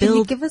as we build. Can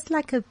you give us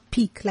like a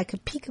peek, like a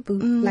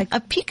peekaboo?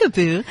 A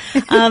peekaboo?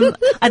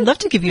 I'd love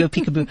to give you a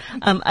peekaboo.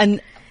 And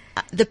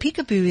the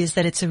peekaboo is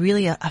that it's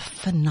really a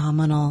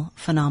phenomenal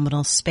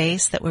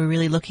space that we're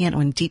really looking at.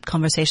 We're in deep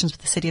conversations with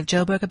the city of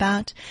Joburg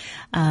about.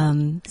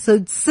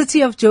 So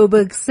city of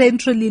Joburg,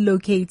 centrally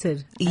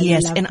located.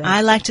 Yes, and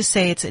I like to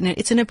say it's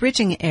in a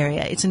bridging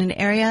area. It's in an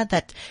area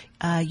that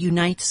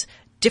unites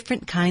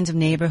different kinds of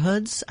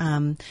neighborhoods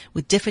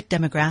with different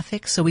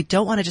demographics. So we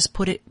don't want to just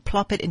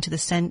plop it into the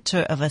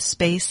center of a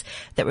space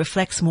that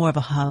reflects more of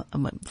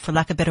for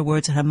lack of better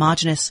words, a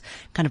homogenous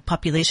kind of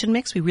population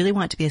mix. We really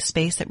want it to be a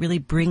space that really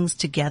brings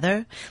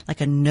together,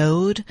 like a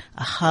node,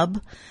 a hub,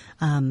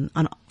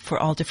 for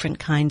all different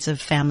kinds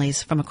of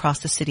families from across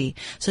the city.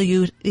 So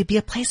it'd be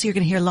a place where you're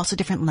going to hear lots of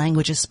different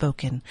languages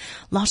spoken,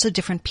 lots of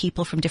different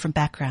people from different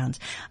backgrounds.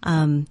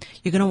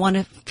 You're going to want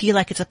to feel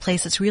like it's a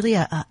place that's really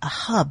a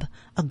hub,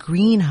 a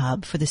green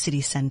hub for the city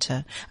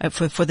center,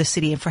 for the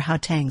city and for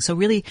Gauteng. So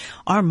really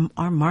our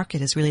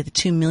market is really the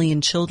 2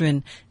 million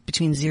children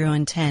between 0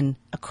 and 10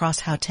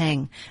 across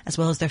Gauteng, as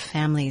well as their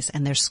families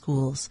and their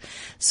schools.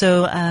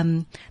 So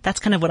that's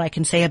kind of what I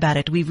can say about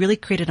it. We've really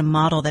created a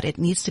model that it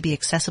needs to be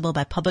accessible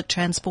by public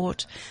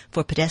transport,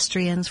 for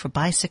pedestrians, for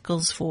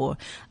bicycles, for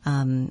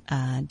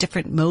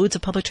different modes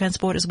of public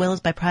transport, as well as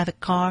by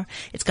private car.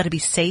 It's got to be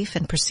safe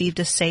and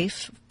perceived as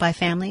safe by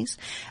families.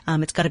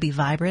 It's got to be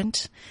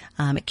vibrant.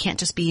 It can't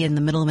just be in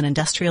the middle of an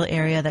industrial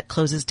area that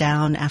closes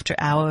down after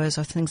hours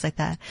or things like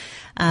that.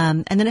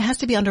 And then it has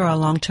to be under our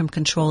long-term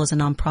control as a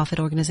nonprofit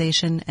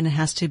organization, and it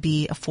has to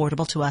be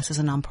affordable to us as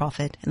a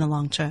nonprofit in the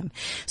long term.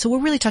 So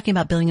we're really talking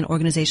about building an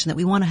organization that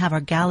we want to have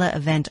our gala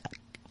event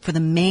for the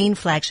main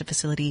flagship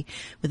facility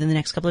within the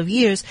next couple of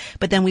years,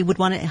 but then we would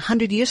want it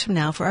 100 years from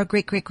now for our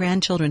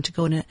great-great-grandchildren to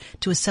go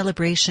to a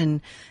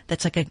celebration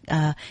that's like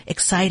a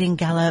exciting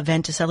gala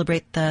event to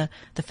celebrate the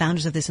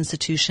founders of this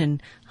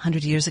institution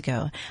 100 years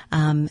ago,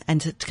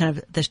 and to kind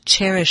of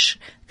cherish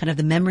kind of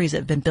the memories that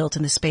have been built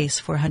in the space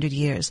for 100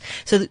 years.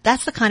 So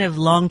that's the kind of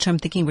long-term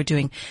thinking we're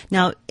doing.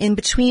 Now, in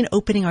between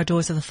opening our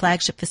doors of the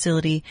flagship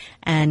facility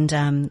and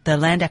the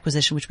land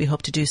acquisition, which we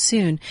hope to do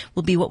soon,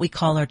 will be what we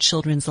call our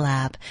children's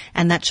lab.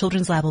 And that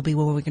children's lab will be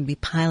where we're going to be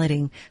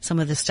piloting some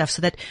of this stuff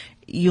so that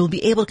you'll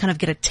be able to kind of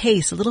get a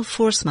taste, a little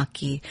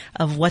voorsmakkie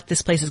of what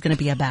this place is going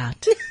to be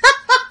about.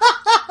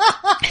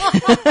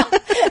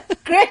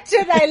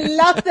 Gretchen, I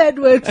love that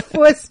word,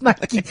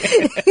 voorsmakkie.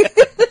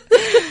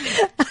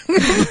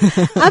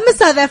 I'm a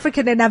South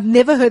African and I've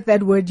never heard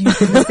that word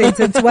used in a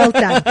sentence. Well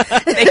done.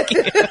 Thank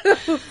you.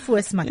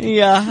 Voorsmakkie.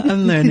 Yeah,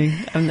 I'm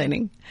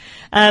learning.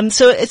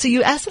 So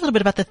you asked a little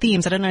bit about the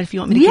themes. I don't know if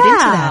you want me to get into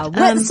that.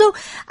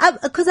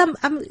 Well, cause I'm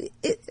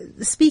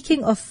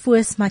speaking of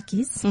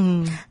voorsmakkies,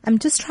 I'm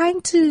just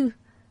trying to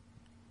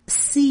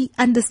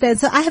understand.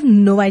 So I have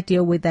no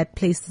idea where that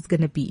place is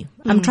going to be.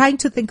 I'm trying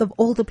to think of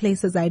all the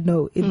places I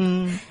know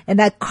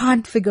and I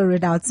can't figure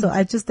it out. So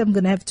I just am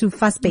going to have to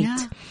fast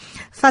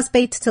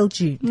bait till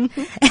June.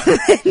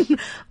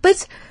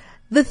 But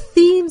the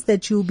themes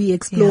that you'll be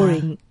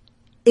exploring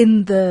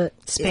in the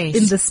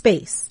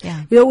space.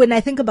 Yeah. You know, when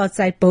I think about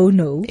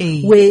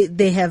Saibono, where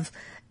they have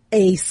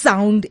a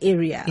sound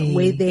area,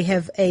 where they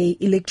have a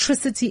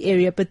electricity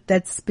area, but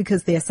that's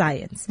because they're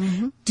science.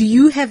 Do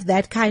you have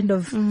that kind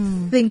of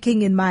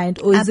thinking in mind,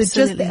 or is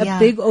Absolutely, it just a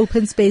big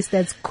open space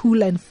that's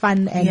cool and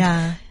fun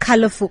and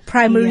colorful,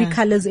 primary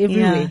colors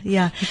everywhere?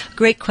 Yeah.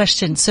 Great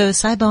question. So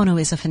Saibono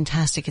is a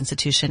fantastic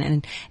institution,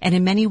 and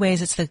in many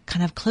ways it's the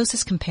kind of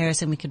closest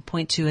comparison we could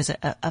point to as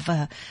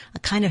a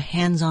kind of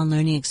hands-on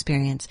learning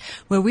experience,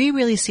 where we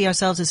really see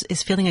ourselves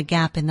as filling a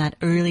gap in that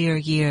earlier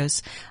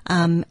years,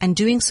 and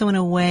doing so in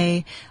a way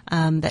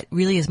that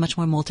really is much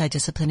more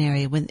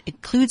multidisciplinary, when it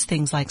includes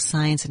things like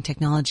science and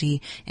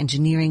technology,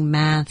 engineering,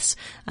 maths,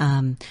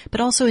 but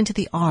also into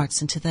the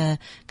arts, into the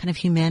kind of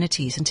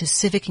humanities, into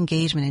civic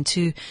engagement,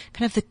 into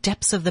kind of the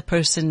depths of the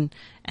person,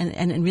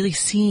 and really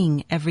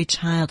seeing every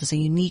child as a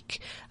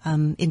unique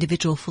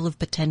individual full of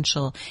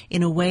potential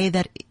in a way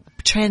that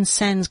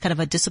transcends kind of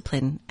a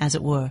discipline, as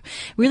it were.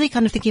 Really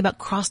kind of thinking about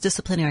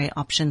cross-disciplinary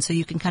options, so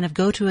you can kind of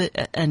go to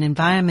an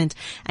environment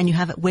and you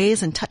have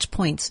ways and touch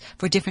points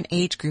for different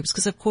age groups.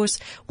 Because of course,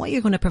 what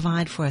you're going to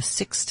provide for a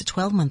 6 to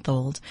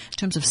 12-month-old in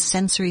terms of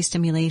sensory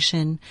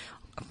stimulation,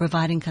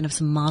 providing kind of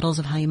some models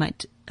of how you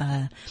might,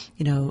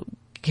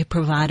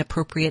 provide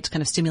appropriate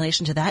kind of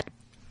stimulation to that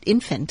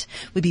infant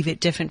would be very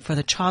different for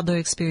the toddler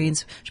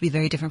experience, which would be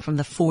very different from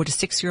the 4 to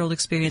 6-year-old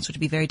experience, which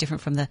would be very different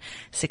from the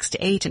 6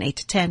 to 8 and 8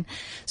 to 10.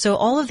 So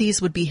all of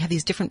these would have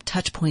these different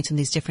touch points in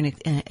these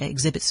different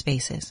exhibit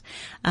spaces.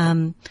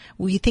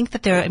 We think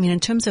that in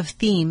terms of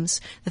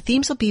themes, the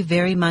themes will be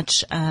very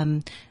much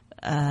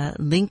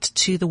linked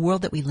to the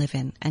world that we live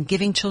in, and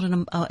giving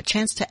children a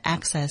chance to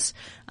access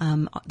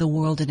the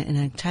world in an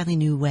entirely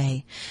new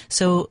way.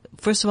 So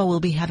first of all, we'll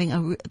be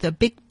having the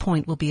big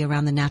point will be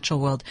around the natural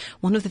world.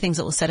 One of the things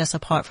that will set us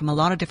apart from a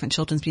lot of different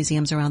children's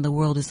museums around the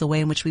world is the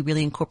way in which we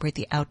really incorporate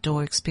the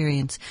outdoor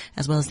experience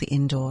as well as the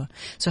indoor.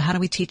 So how do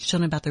we teach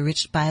children about the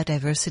rich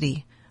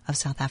biodiversity of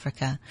South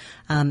Africa?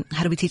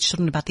 How do we teach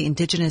children about the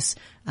indigenous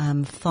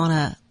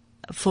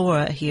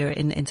flora here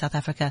in South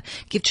Africa?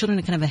 Give children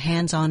a kind of a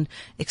hands-on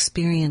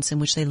experience in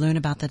which they learn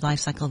about the life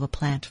cycle of a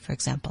plant, for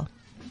example.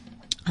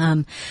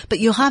 But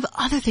you'll have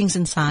other things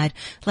inside,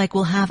 like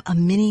we'll have a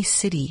mini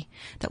city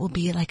that will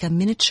be like a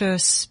miniature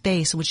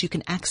space in which you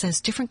can access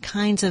different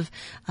kinds of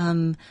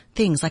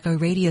things, like a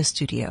radio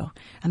studio.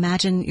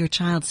 Imagine your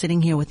child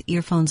sitting here with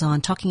earphones on,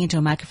 talking into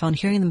a microphone,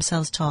 hearing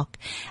themselves talk,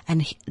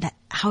 and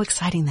how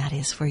exciting that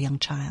is for a young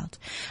child.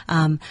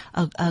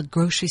 A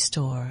grocery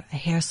store, a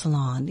hair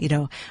salon,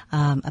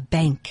 a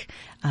bank,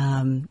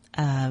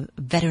 a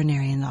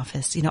veterinarian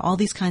office, all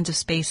these kinds of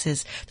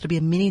spaces that'll be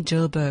a mini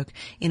Joburg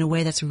in a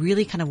way that's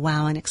really kind of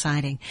wow and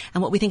exciting.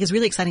 And what we think is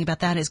really exciting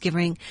about that is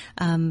creating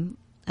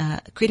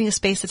a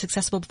space that's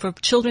accessible for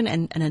children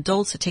and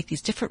adults to take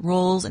these different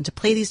roles and to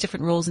play these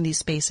different roles in these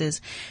spaces.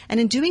 And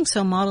in doing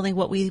so, modeling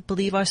what we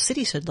believe our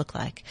city should look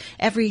like.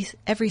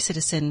 Every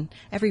citizen,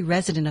 every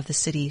resident of the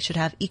city should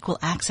have equal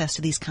access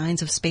to these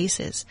kinds of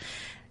spaces.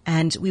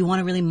 And we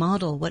want to really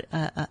model what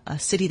a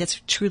city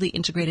that's truly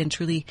integrated and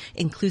truly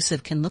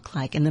inclusive can look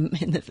like in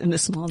the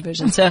small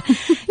version. So,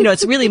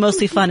 it's really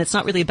mostly fun. It's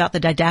not really about the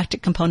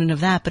didactic component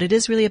of that, but it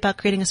is really about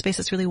creating a space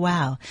that's really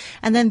wow.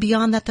 And then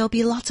beyond that, there'll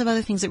be lots of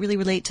other things that really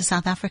relate to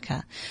South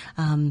Africa.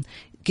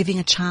 Giving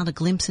a child a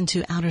glimpse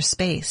into outer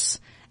space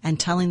and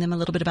telling them a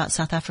little bit about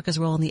South Africa's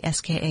role in the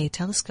SKA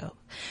telescope.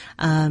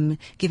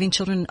 Giving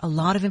children a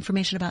lot of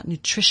information about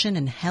nutrition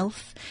and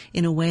health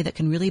in a way that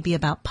can really be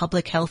about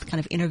public health kind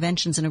of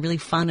interventions in a really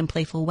fun and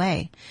playful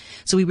way.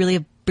 So we really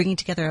are bringing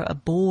together a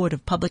board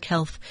of public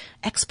health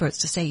experts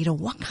to say,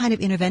 what kind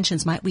of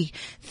interventions might we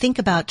think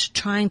about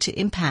trying to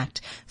impact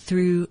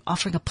through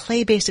offering a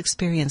play-based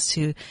experience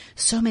to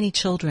so many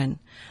children,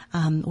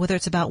 whether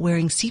it's about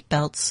wearing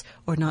seatbelts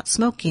or not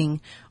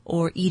smoking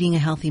or eating a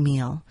healthy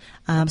meal.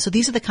 So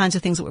these are the kinds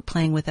of things that we're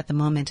playing with at the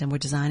moment and we're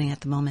designing at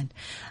the moment.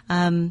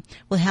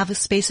 We'll have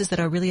spaces that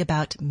are really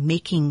about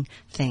making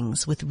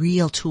things with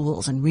real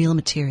tools and real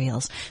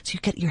materials. So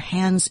you get your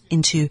hands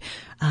into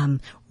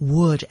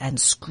wood and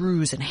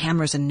screws and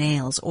hammers and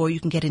nails, or you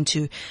can get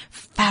into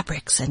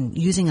fabrics and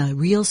using a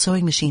real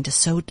sewing machine to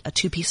sew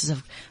two pieces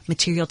of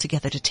material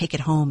together to take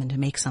it home and to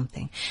make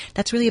something.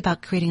 That's really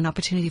about creating an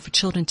opportunity for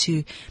children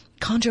to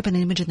conjure up an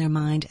image in their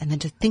mind and then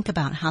to think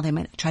about how they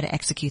might try to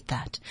execute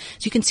that.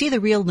 So you can see the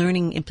real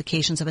learning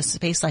implications of a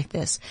space like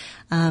this,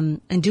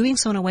 and doing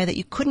so in a way that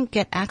you couldn't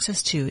get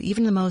access to,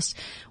 even the most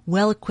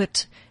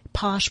well-equipped,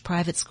 posh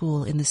private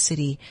school in the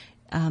city.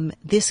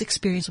 This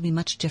experience will be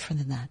much different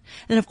than that.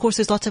 And of course,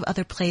 there's lots of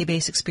other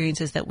play-based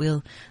experiences that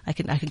I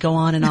could go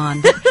on and on,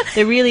 but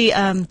they're really,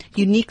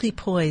 uniquely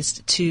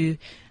poised to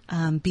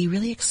be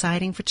really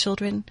exciting for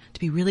children, to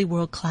be really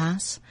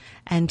world-class,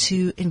 and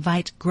to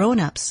invite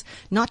grown-ups,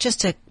 not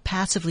just to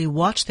passively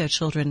watch their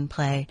children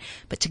play,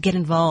 but to get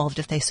involved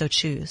if they so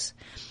choose.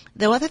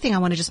 The other thing I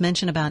want to just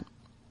mention about,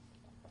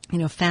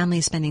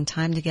 families spending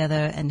time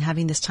together and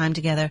having this time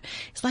together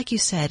is, like you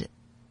said,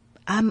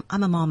 I'm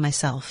a mom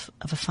myself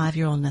of a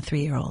 5-year-old and a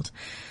 3-year-old.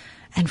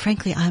 And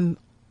frankly, I'm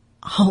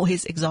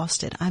always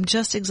exhausted. I'm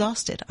just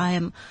exhausted. I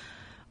am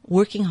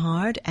working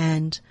hard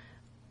and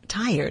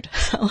tired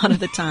a lot of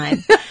the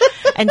time.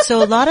 And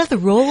so a lot of the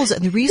roles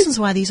and the reasons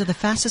why these are the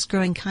fastest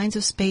growing kinds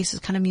of spaces,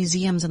 kind of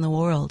museums in the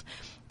world,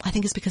 I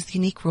think is because the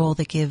unique role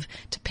they give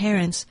to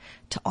parents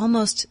to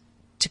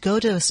go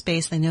to a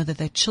space they know that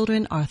their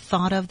children are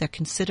thought of, they're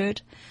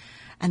considered,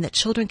 and that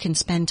children can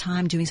spend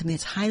time doing something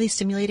that's highly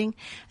stimulating,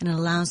 and it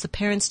allows the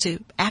parents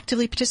to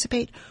actively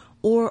participate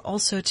or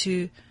also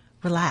to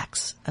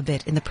relax a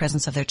bit in the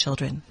presence of their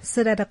children.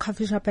 Sit at a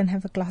coffee shop and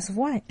have a glass of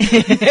wine.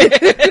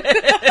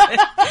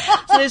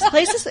 So there's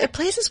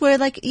places where,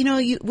 like,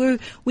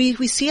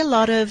 we see a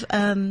lot of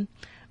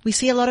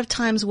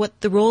times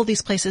what the role of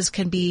these places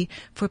can be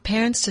for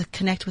parents to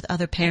connect with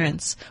other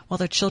parents while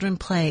their children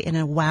play in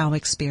a wow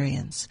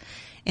experience,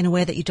 in a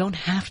way that you don't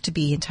have to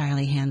be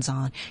entirely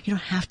hands-on. You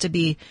don't have to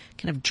be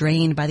kind of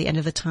drained by the end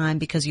of the time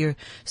because you're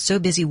so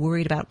busy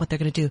worried about what they're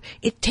going to do.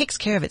 It takes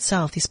care of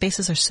itself. These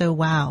spaces are so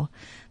wow.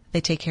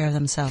 They take care of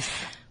themselves.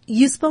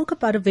 You spoke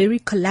about a very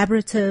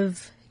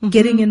collaborative,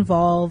 getting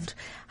involved.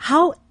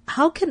 How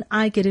can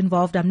I get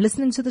involved? I'm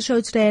listening to the show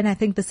today and I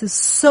think this is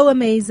so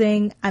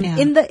amazing. I'm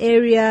in the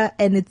area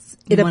and it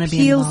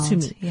appeals to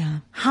me. Yeah.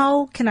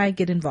 How can I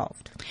get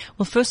involved?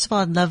 Well, first of all,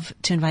 I'd love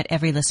to invite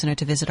every listener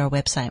to visit our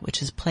website,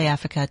 which is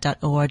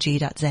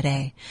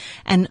playafrica.org.za.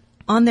 And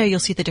on there, you'll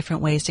see the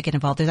different ways to get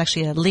involved. There's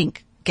actually a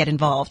link, get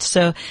involved.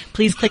 So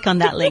please click on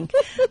that link.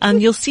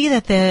 You'll see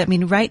that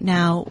right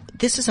now,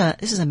 this is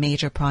a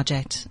major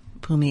project,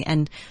 Phumi,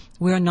 and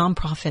we're a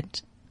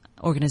nonprofit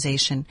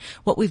organization.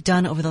 What we've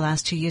done over the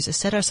last 2 years is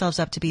set ourselves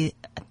up to be,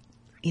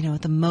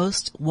 the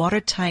most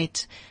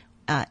watertight,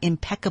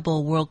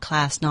 impeccable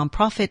world-class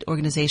nonprofit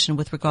organization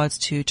with regards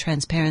to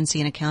transparency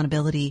and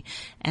accountability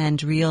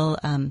and real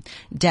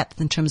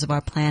depth in terms of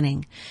our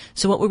planning.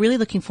 So what we're really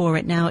looking for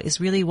right now is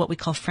really what we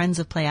call Friends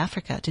of Play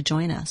Africa to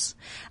join us.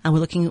 And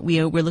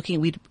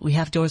we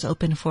have doors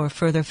open for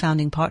further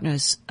founding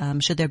partners,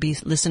 should there be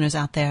listeners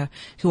out there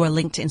who are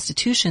linked to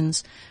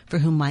institutions for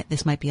whom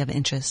this might be of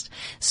interest.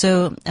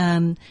 So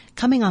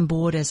coming on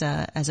board as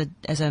a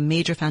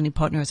major founding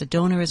partner, as a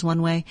donor is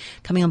one way.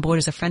 Coming on board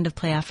as a Friend of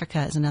Play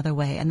Africa is another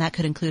way. And that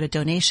could include a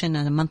donation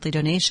and a monthly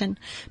donation,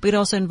 but it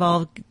also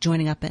involve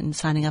joining up and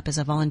signing up as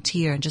a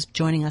volunteer and just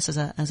joining us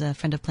as a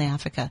Friend of Play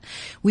Africa.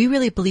 We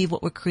really believe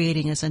what we're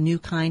creating is a new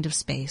kind of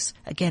space,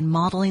 again,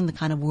 modeling the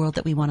kind of world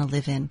that we want to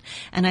live in.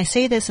 And I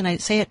say this, and I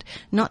say it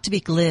not to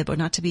be glib or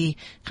not to be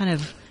kind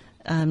of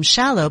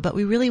shallow, but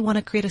we really want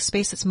to create a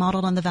space that's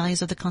modeled on the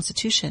values of the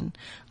Constitution,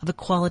 of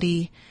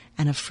equality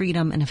and of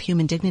freedom and of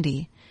human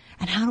dignity.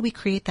 And how do we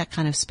create that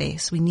kind of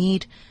space? We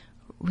need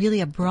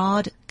really a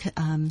broad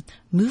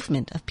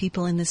movement of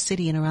people in this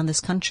city and around this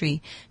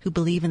country who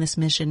believe in this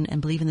mission and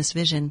believe in this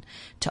vision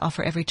to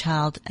offer every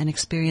child an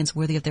experience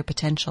worthy of their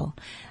potential,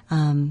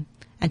 and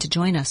to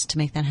join us to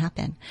make that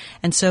happen.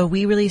 And so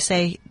we really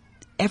say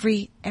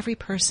every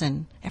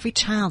person, every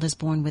child is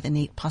born with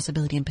innate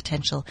possibility and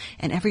potential,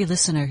 and every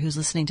listener who's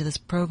listening to this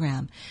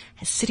program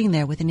is sitting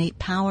there with innate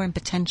power and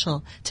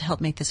potential to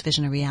help make this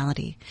vision a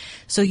reality.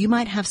 So you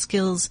might have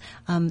skills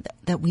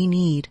that we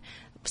need,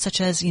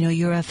 such as,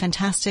 you're a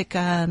fantastic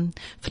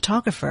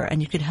photographer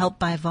and you could help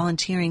by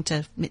volunteering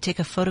to take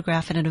a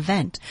photograph at an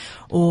event.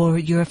 Or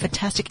you're a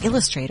fantastic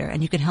illustrator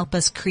and you can help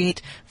us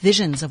create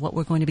visions of what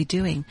we're going to be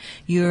doing.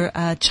 You're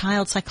a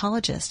child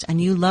psychologist and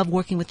you love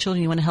working with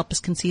children. You want to help us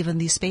conceive in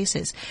these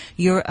spaces.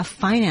 You're a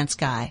finance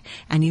guy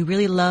and you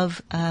really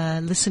love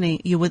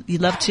listening. You'd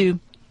love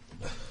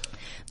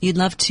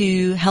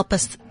to help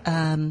us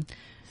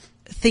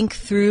think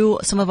through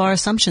some of our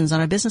assumptions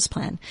on our business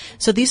plan.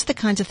 So these are the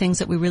kinds of things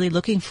that we're really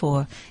looking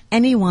for.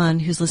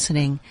 Anyone who's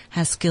listening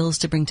has skills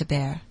to bring to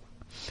bear.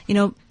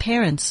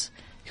 Parents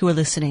who are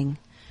listening,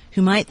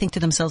 who might think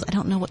to themselves, I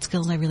don't know what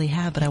skills I really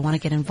have, but I want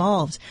to get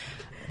involved.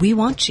 We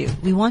want you.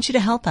 We want you to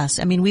help us.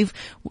 I mean,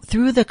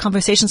 through the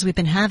conversations we've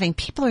been having,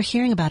 people are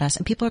hearing about us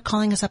and people are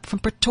calling us up from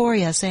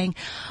Pretoria saying,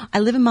 I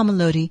live in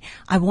Mamelodi.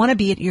 I want to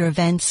be at your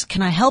events.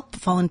 Can I help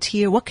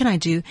volunteer? What can I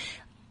do?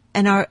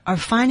 And are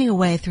finding a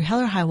way through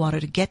hell or high water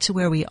to get to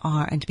where we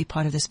are and to be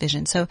part of this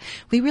vision. So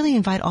we really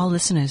invite all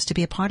listeners to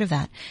be a part of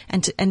that.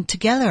 And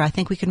together I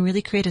think we can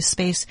really create a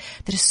space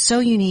that is so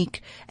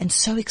unique and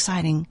so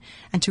exciting,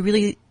 and to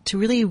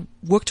really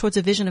work towards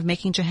a vision of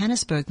making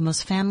Johannesburg the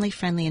most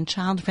family-friendly and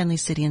child-friendly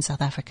city in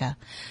South Africa.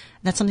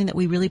 That's something that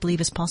we really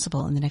believe is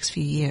possible in the next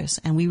few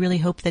years. And we really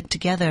hope that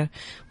together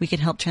we can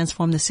help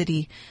transform the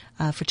city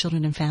for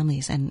children and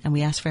families. And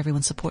we ask for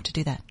everyone's support to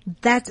do that.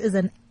 That is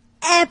an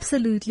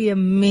absolutely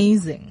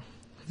amazing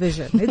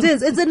vision. It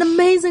is. It's an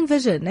amazing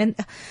vision. And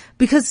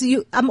because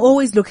I'm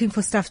always looking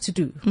for stuff to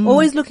do,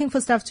 always looking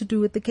for stuff to do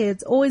with the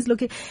kids, always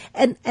looking,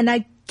 and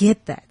I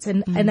get that.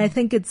 And I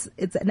think it's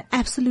an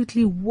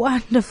absolutely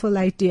wonderful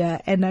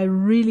idea. And I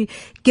really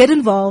get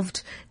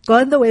involved. Go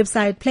on the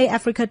website,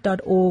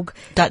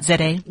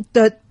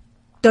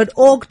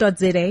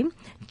 playafrica.org.za.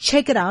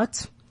 Check it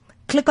out.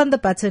 Click on the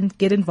button,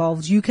 get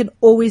involved. You can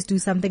always do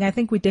something. I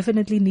think we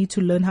definitely need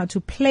to learn how to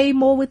play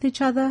more with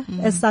each other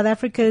as South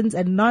Africans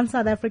and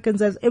non-South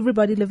Africans, as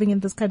everybody living in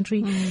this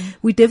country.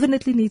 We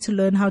definitely need to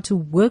learn how to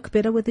work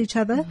better with each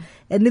other.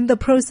 And in the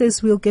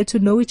process, we'll get to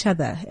know each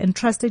other and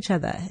trust each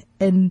other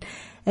and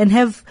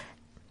have,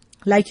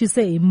 like you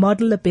say,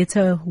 model a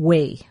better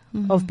way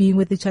of being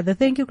with each other.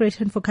 Thank you,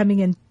 Gretchen, for coming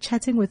and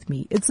chatting with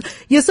me.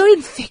 You're so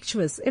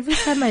infectious. Every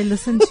time I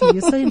listen to you,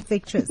 you're so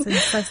infectious. And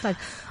it's just like,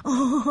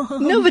 oh.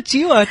 No, but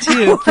you are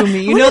too,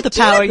 Phumi. You know the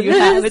power you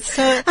have. It's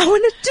so, I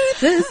want to do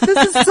this.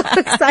 This is so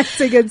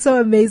exciting and so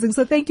amazing.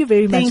 So thank you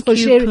very much for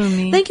sharing.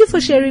 Phumi. Thank you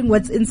for sharing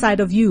what's inside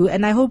of you.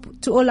 And I hope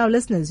to all our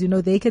listeners,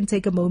 they can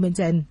take a moment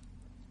and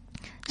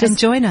just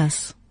join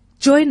us.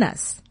 Join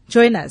us.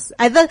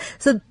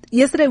 So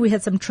yesterday we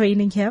had some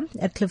training here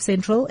at Cliff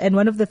Central, and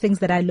one of the things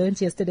that I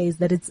learned yesterday is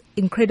that it's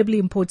incredibly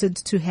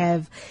important to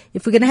have,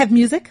 if we're going to have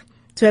music,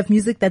 to have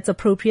music that's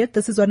appropriate.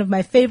 This is one of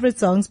my favorite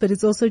songs, but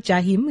it's also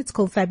Jahim. It's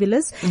called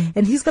Fabulous.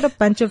 And he's got a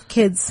bunch of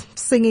kids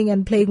singing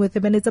and playing with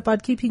him, and it's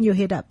about keeping your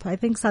head up. I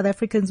think South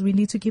Africans, we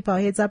need to keep our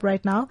heads up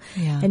right now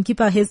and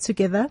keep our heads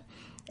together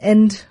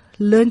and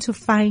learn to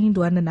find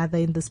one another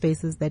in the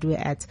spaces that we're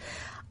at.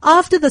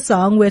 After the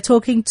song, we're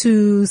talking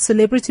to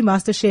Celebrity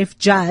MasterChef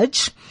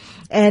Judge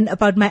and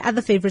about my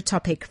other favorite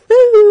topic,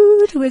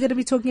 food. We're going to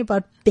be talking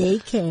about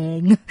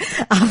baking.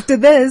 After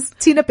this,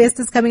 Tina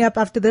Best is coming up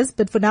after this,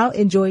 but for now,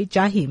 enjoy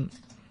Jahim.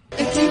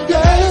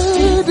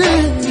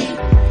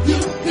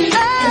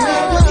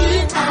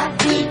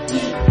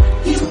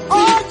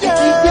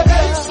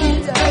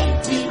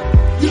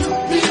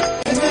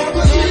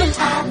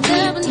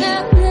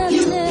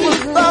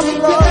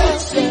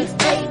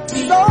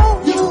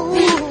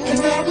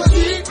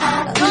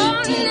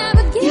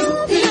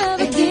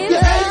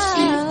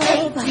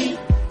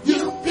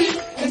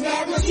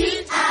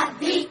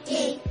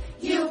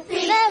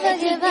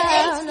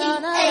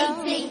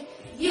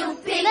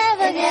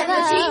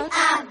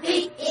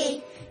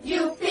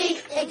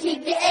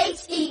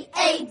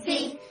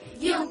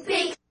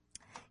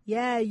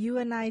 Yeah,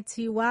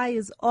 UNITY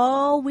is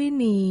all we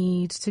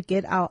need to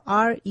get our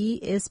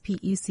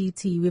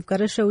RESPECT. We've got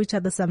to show each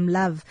other some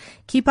love.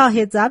 Keep our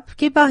heads up.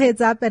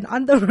 And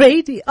on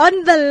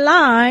the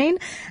line,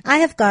 I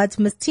have got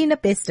Miss Tina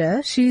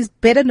Bester. She's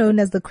better known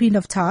as the Queen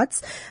of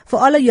Tarts. For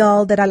all of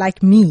y'all that are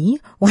like me,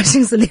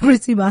 watching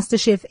Celebrity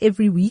MasterChef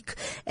every week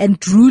and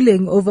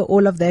drooling over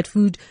all of that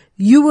food,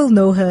 you will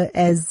know her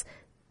as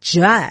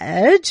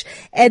Judge.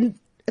 And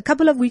a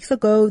couple of weeks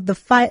ago, the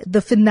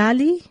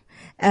finale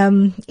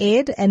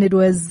aired, and it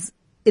was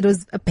it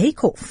was a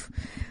bake-off.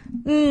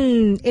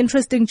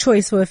 Interesting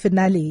choice for a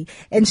finale.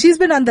 And she's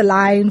been on the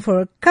line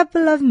for a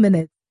couple of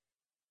minutes.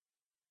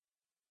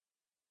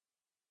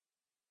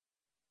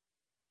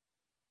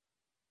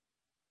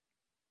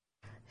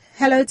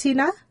 Hello,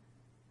 Tina.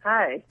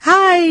 Hi.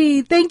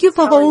 Hi. Thank you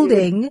for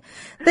holding.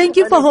 Thank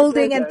you for It's a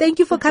holding, and pleasure. thank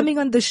you for coming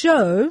on the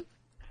show.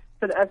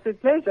 It's an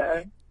absolute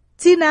pleasure.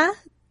 Tina,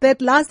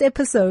 that last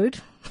episode,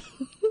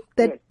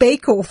 that Yes.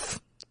 bake-off,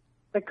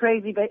 The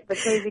crazy cake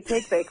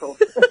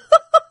bake-off.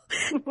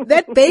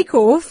 that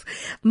bake-off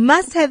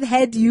must have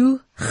had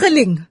you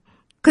chilling.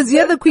 Because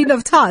you're the queen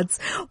of tarts.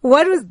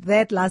 What was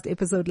that last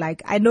episode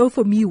like? I know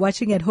for me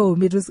watching at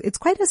home, it's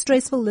quite a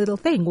stressful little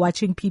thing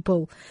watching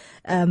people,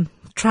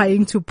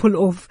 trying to pull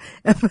off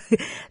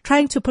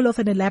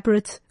an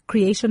elaborate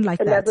creation like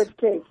that. Elaborate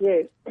cake,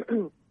 yes.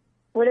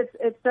 Well,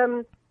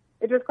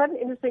 it was quite an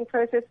interesting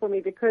process for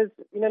me because,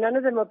 none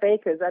of them are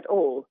bakers at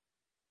all.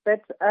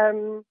 But,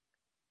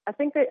 I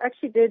think they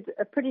actually did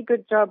a pretty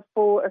good job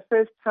for a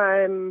first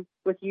time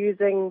with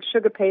using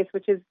sugar paste,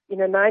 which is,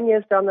 9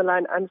 years down the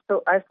line, I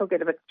still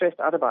get a bit stressed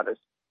out about it.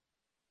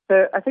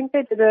 So I think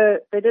they did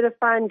a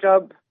fine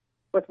job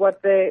with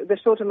the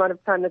short amount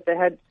of time that they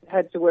had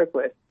to work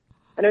with.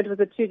 I know it was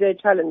a 2-day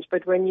challenge,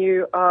 but when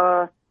you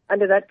are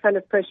under that kind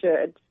of pressure,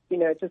 it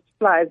just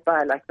flies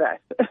by like that.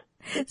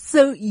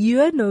 So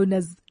you are known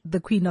as the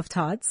Queen of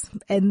Tarts,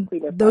 and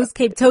Queen of those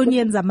Cape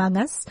Townians among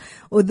us,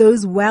 or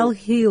those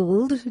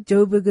well-heeled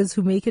Joburgers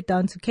who make it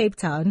down to Cape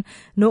Town,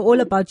 know all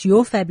about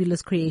your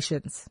fabulous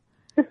creations.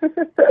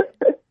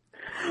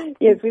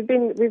 Yes, we've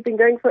been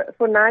going for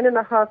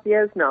 9.5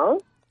 years now.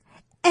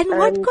 And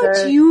what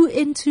got you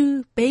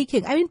into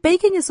baking? I mean,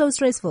 baking is so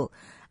stressful.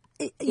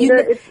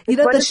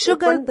 The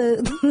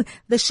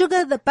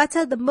sugar, the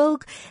butter, the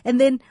milk, and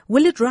then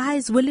will it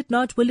rise? Will it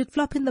not? Will it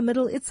flop in the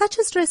middle? It's such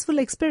a stressful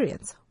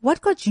experience. What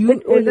got you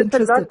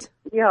interested?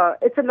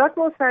 It's a lot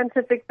more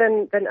scientific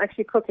than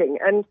actually cooking.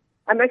 And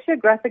I'm actually a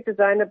graphic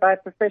designer by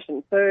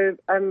profession. So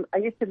I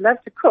used to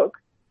love to cook,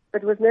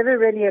 but was never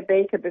really a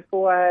baker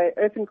before I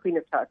opened Queen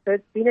of Tarts. So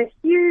it's been a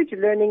huge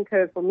learning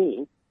curve for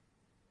me.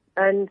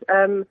 And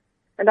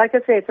like I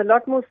say, it's a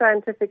lot more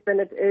scientific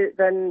than it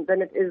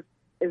is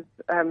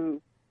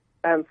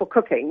for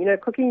cooking.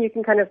 Cooking, you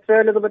can kind of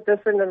throw a little bit this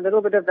in and a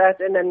little bit of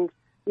that in, and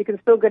you can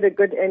still get a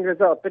good end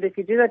result. But if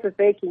you do that with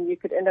baking, you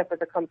could end up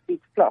with a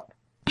complete flop.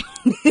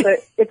 So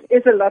it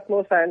is a lot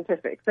more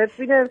scientific. So it's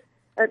been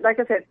like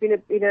I said,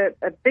 it's been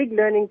a big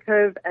learning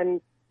curve,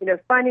 and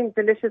finding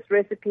delicious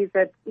recipes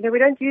that we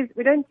don't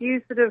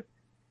use sort of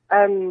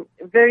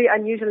very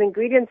unusual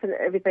ingredients and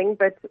everything,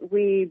 but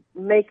we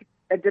make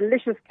a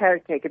delicious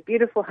carrot cake, a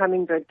beautiful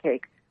hummingbird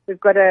cake. We've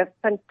got a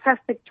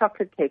fantastic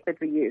chocolate cake that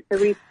we use. So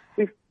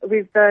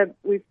we've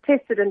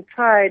tested and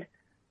tried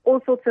all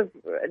sorts of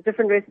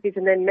different recipes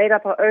and then made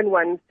up our own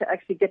ones to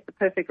actually get the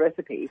perfect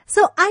recipe.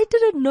 So I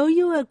didn't know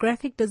you were a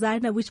graphic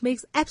designer, which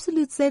makes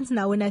absolute sense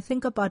now when I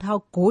think about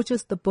how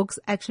gorgeous the books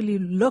actually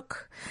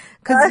look.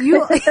 Because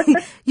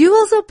you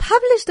also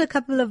published a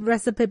couple of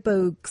recipe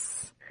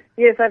books.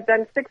 Yes, I've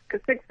done six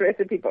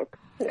recipe books.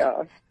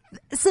 Yeah.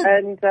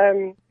 And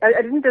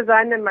I didn't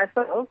design them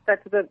myself.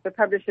 That's the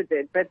publisher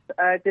did, but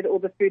I did all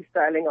the food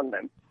styling on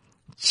them.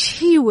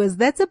 Gee whiz,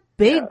 that's a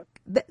big...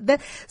 Yeah.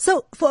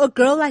 So for a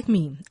girl like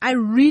me, I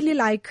really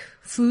like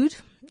food.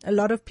 A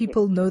lot of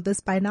people know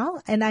this by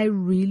now, and I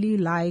really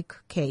like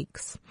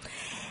cakes.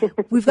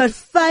 We've got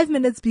 5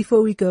 minutes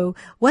before we go.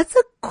 What's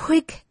a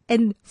quick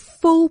and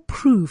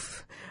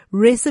foolproof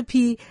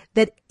recipe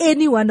that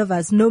any one of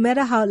us, no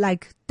matter how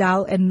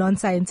dull and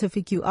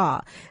non-scientific you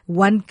are,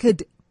 one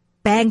could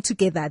bang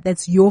together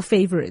that's your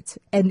favorite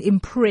and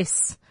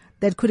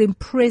that could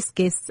impress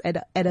guests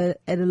at a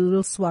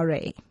little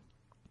soiree?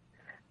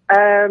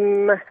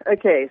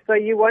 Okay, so are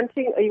you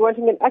wanting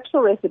an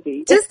actual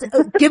recipe? Just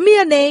give me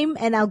a name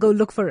and I'll go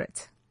look for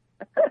it.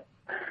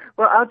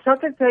 Well, our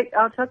chocolate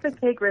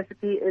cake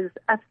recipe is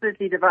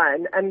absolutely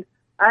divine, and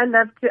I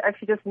love to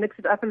actually just mix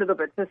it up a little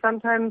bit. So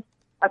sometimes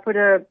I put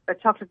a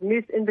chocolate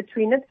mousse in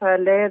between it, so I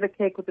layer the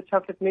cake with the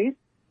chocolate mousse.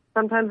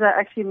 Sometimes I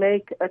actually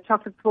make a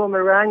chocolate swirl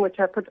meringue, which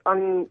I put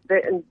on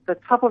the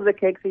top of the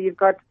cake, so you've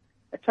got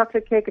a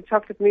chocolate cake, a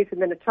chocolate mousse,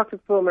 and then a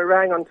chocolate swirl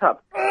meringue on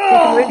top. So you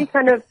can really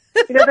kind of,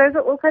 those are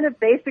all kind of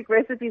basic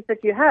recipes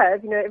that you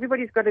have.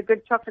 Everybody's got a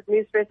good chocolate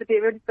mousse recipe,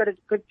 everybody's got a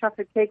good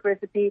chocolate cake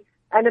recipe,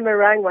 and a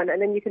meringue one,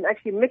 and then you can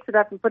actually mix it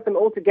up and put them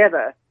all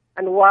together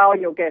and wow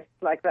your guests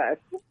like that.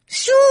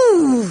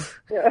 Shoo!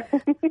 Yeah.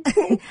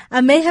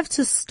 I may have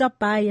to stop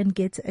by and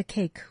get a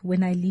cake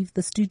when I leave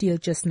the studio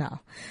just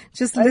now.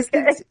 Just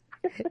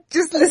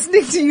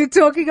listening to you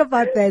talking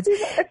about that.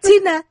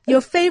 Tina,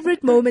 your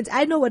favorite moment.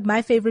 I know what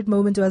my favorite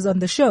moment was on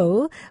the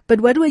show,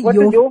 but what was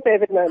your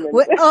favorite moment?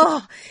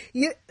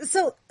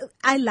 So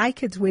I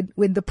like it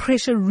when the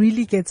pressure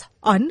really gets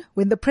on,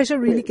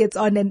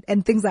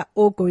 and things are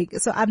all going.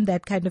 So I'm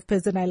that kind of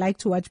person. I like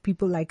to watch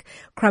people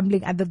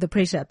crumbling under the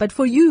pressure. But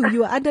for you,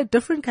 you are under a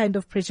different kind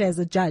of pressure as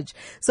a judge.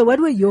 So what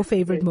were your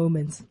favorite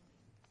moments?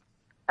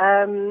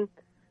 I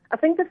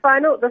think the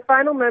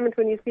final moment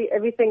when you see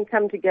everything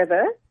come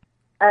together.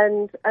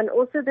 And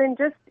also then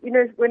just,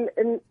 when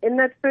in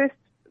that first,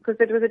 because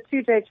it was a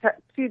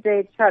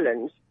two-day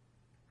challenge.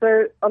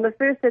 So on the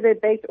first day they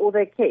baked all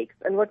their cakes,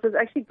 and what was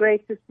actually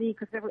great to see,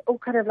 because they were all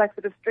kind of like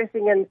sort of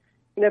stressing and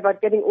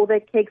about getting all their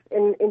cakes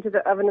into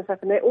the oven and stuff,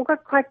 and they all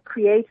got quite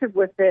creative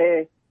with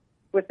their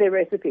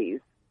recipes.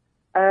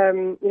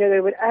 They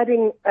were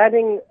adding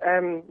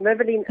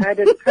Maybelline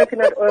added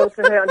coconut oil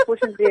to her.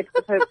 Unfortunately, it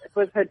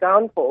was her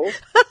downfall.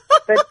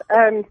 But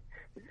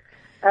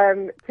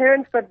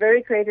Terence got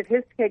very creative.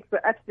 His cakes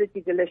were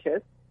absolutely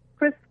delicious.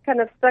 Chris kind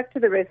of stuck to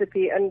the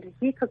recipe, and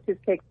he cooked his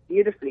cakes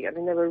beautifully. I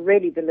mean, they were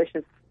really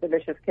delicious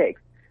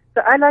cakes.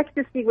 So I like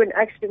to see when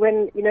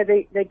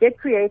they get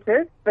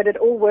creative, but it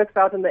all works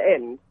out in the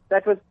end.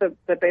 That was the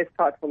best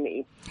part for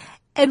me.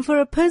 And for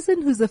a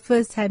person who's a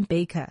first-time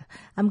baker,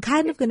 I'm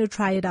kind of going to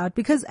try it out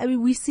because, I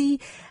mean, we see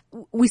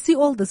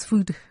all this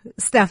food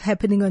stuff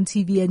happening on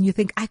TV, and you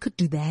think, I could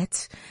do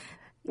that.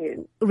 Yes.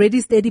 Ready,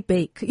 steady,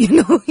 bake.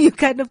 You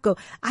kind of go,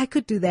 I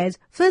could do that.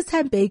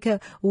 First-time baker,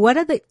 what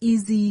are the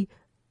easy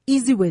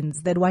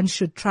wins that one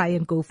should try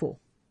and go for?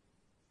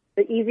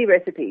 The easy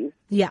recipes.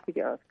 Yeah.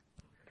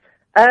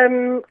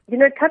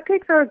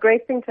 Cupcakes are a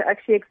great thing to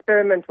actually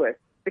experiment with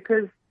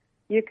because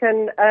you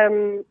can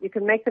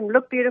make them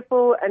look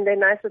beautiful, and they're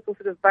nice little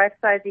sort of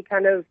bite-sizey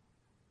kind of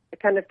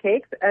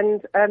cakes.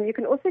 And you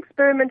can also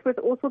experiment with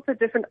all sorts of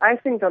different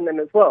icings on them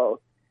as well.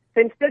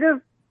 So instead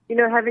of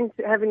having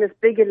this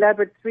big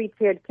elaborate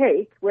 3-tiered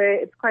cake where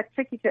it's quite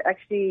tricky to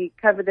actually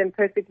cover them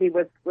perfectly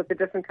with the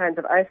different kinds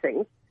of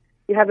icings,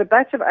 you have a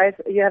batch of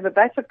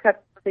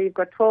cups, so you've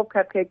got 12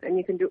 cupcakes, and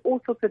you can do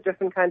all sorts of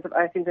different kinds of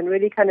icings and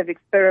really kind of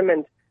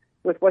experiment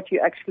with what you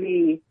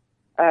actually,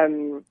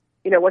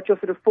 what your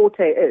sort of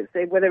forte is.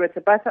 So whether it's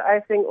a butter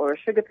icing or a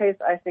sugar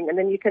paste icing, and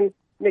then you can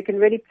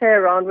really play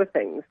around with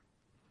things.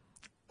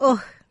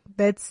 Oh,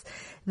 that's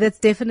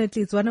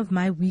definitely, it's one of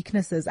my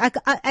weaknesses. I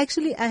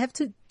have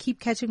to keep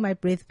catching my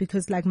breath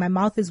because like my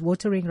mouth is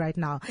watering right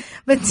now.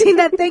 But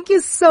Tina, thank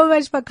you so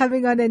much for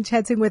coming on and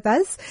chatting with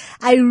us.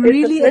 I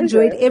really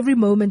enjoyed every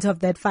moment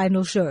of that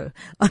final show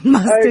on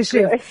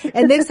MasterChef. Okay.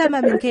 And next time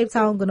I'm in Cape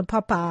Town, I'm going to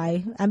pop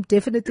by. I'm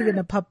definitely going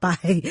to pop by.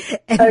 Okay,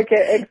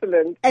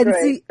 excellent. And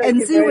see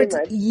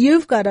what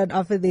you've got on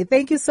offer there.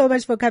 Thank you so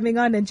much for coming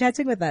on and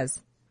chatting with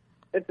us.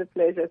 It's a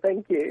pleasure.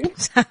 Thank you.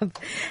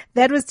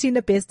 That was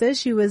Tina Bester.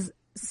 She was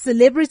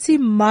Celebrity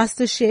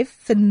MasterChef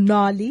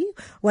finale,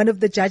 one of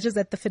the judges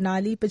at the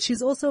finale, but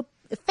she's also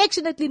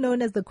affectionately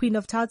known as the Queen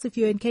of Tarts. If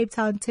you're in Cape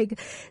Town,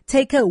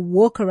 take a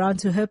walk around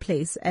to her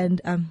place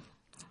and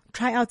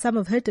try out some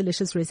of her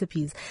delicious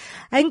recipes.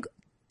 And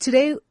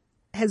today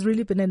has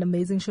really been an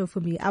amazing show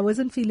for me. I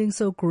wasn't feeling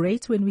so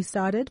great when we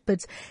started,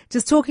 but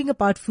just talking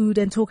about food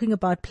and talking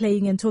about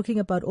playing and talking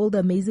about all the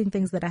amazing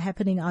things that are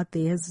happening out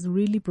there has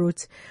really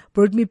brought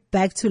me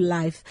back to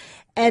life.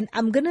 And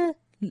I'm going to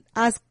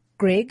ask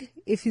Greg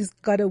if he's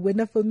got a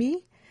winner for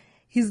me.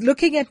 He's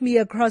looking at me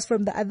across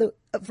from the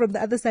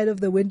other side of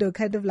the window,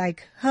 kind of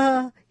like,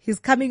 he's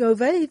coming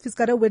over. If he's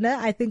got a winner,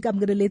 I think I'm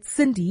going to let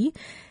Cindy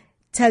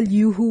tell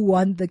you who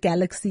won the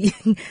galaxy.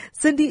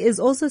 Cindy is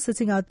also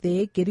sitting out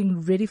there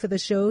getting ready for the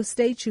show.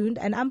 Stay tuned.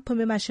 And I'm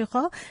Pumi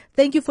Mashiko.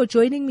 Thank you for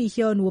joining me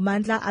here on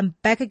Womandla. I'm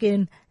back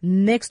again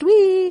next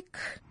week.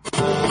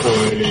 On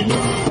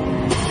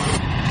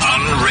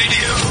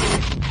radio.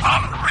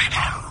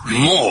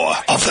 More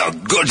of the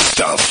good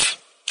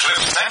stuff.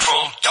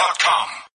 CliffCentral.com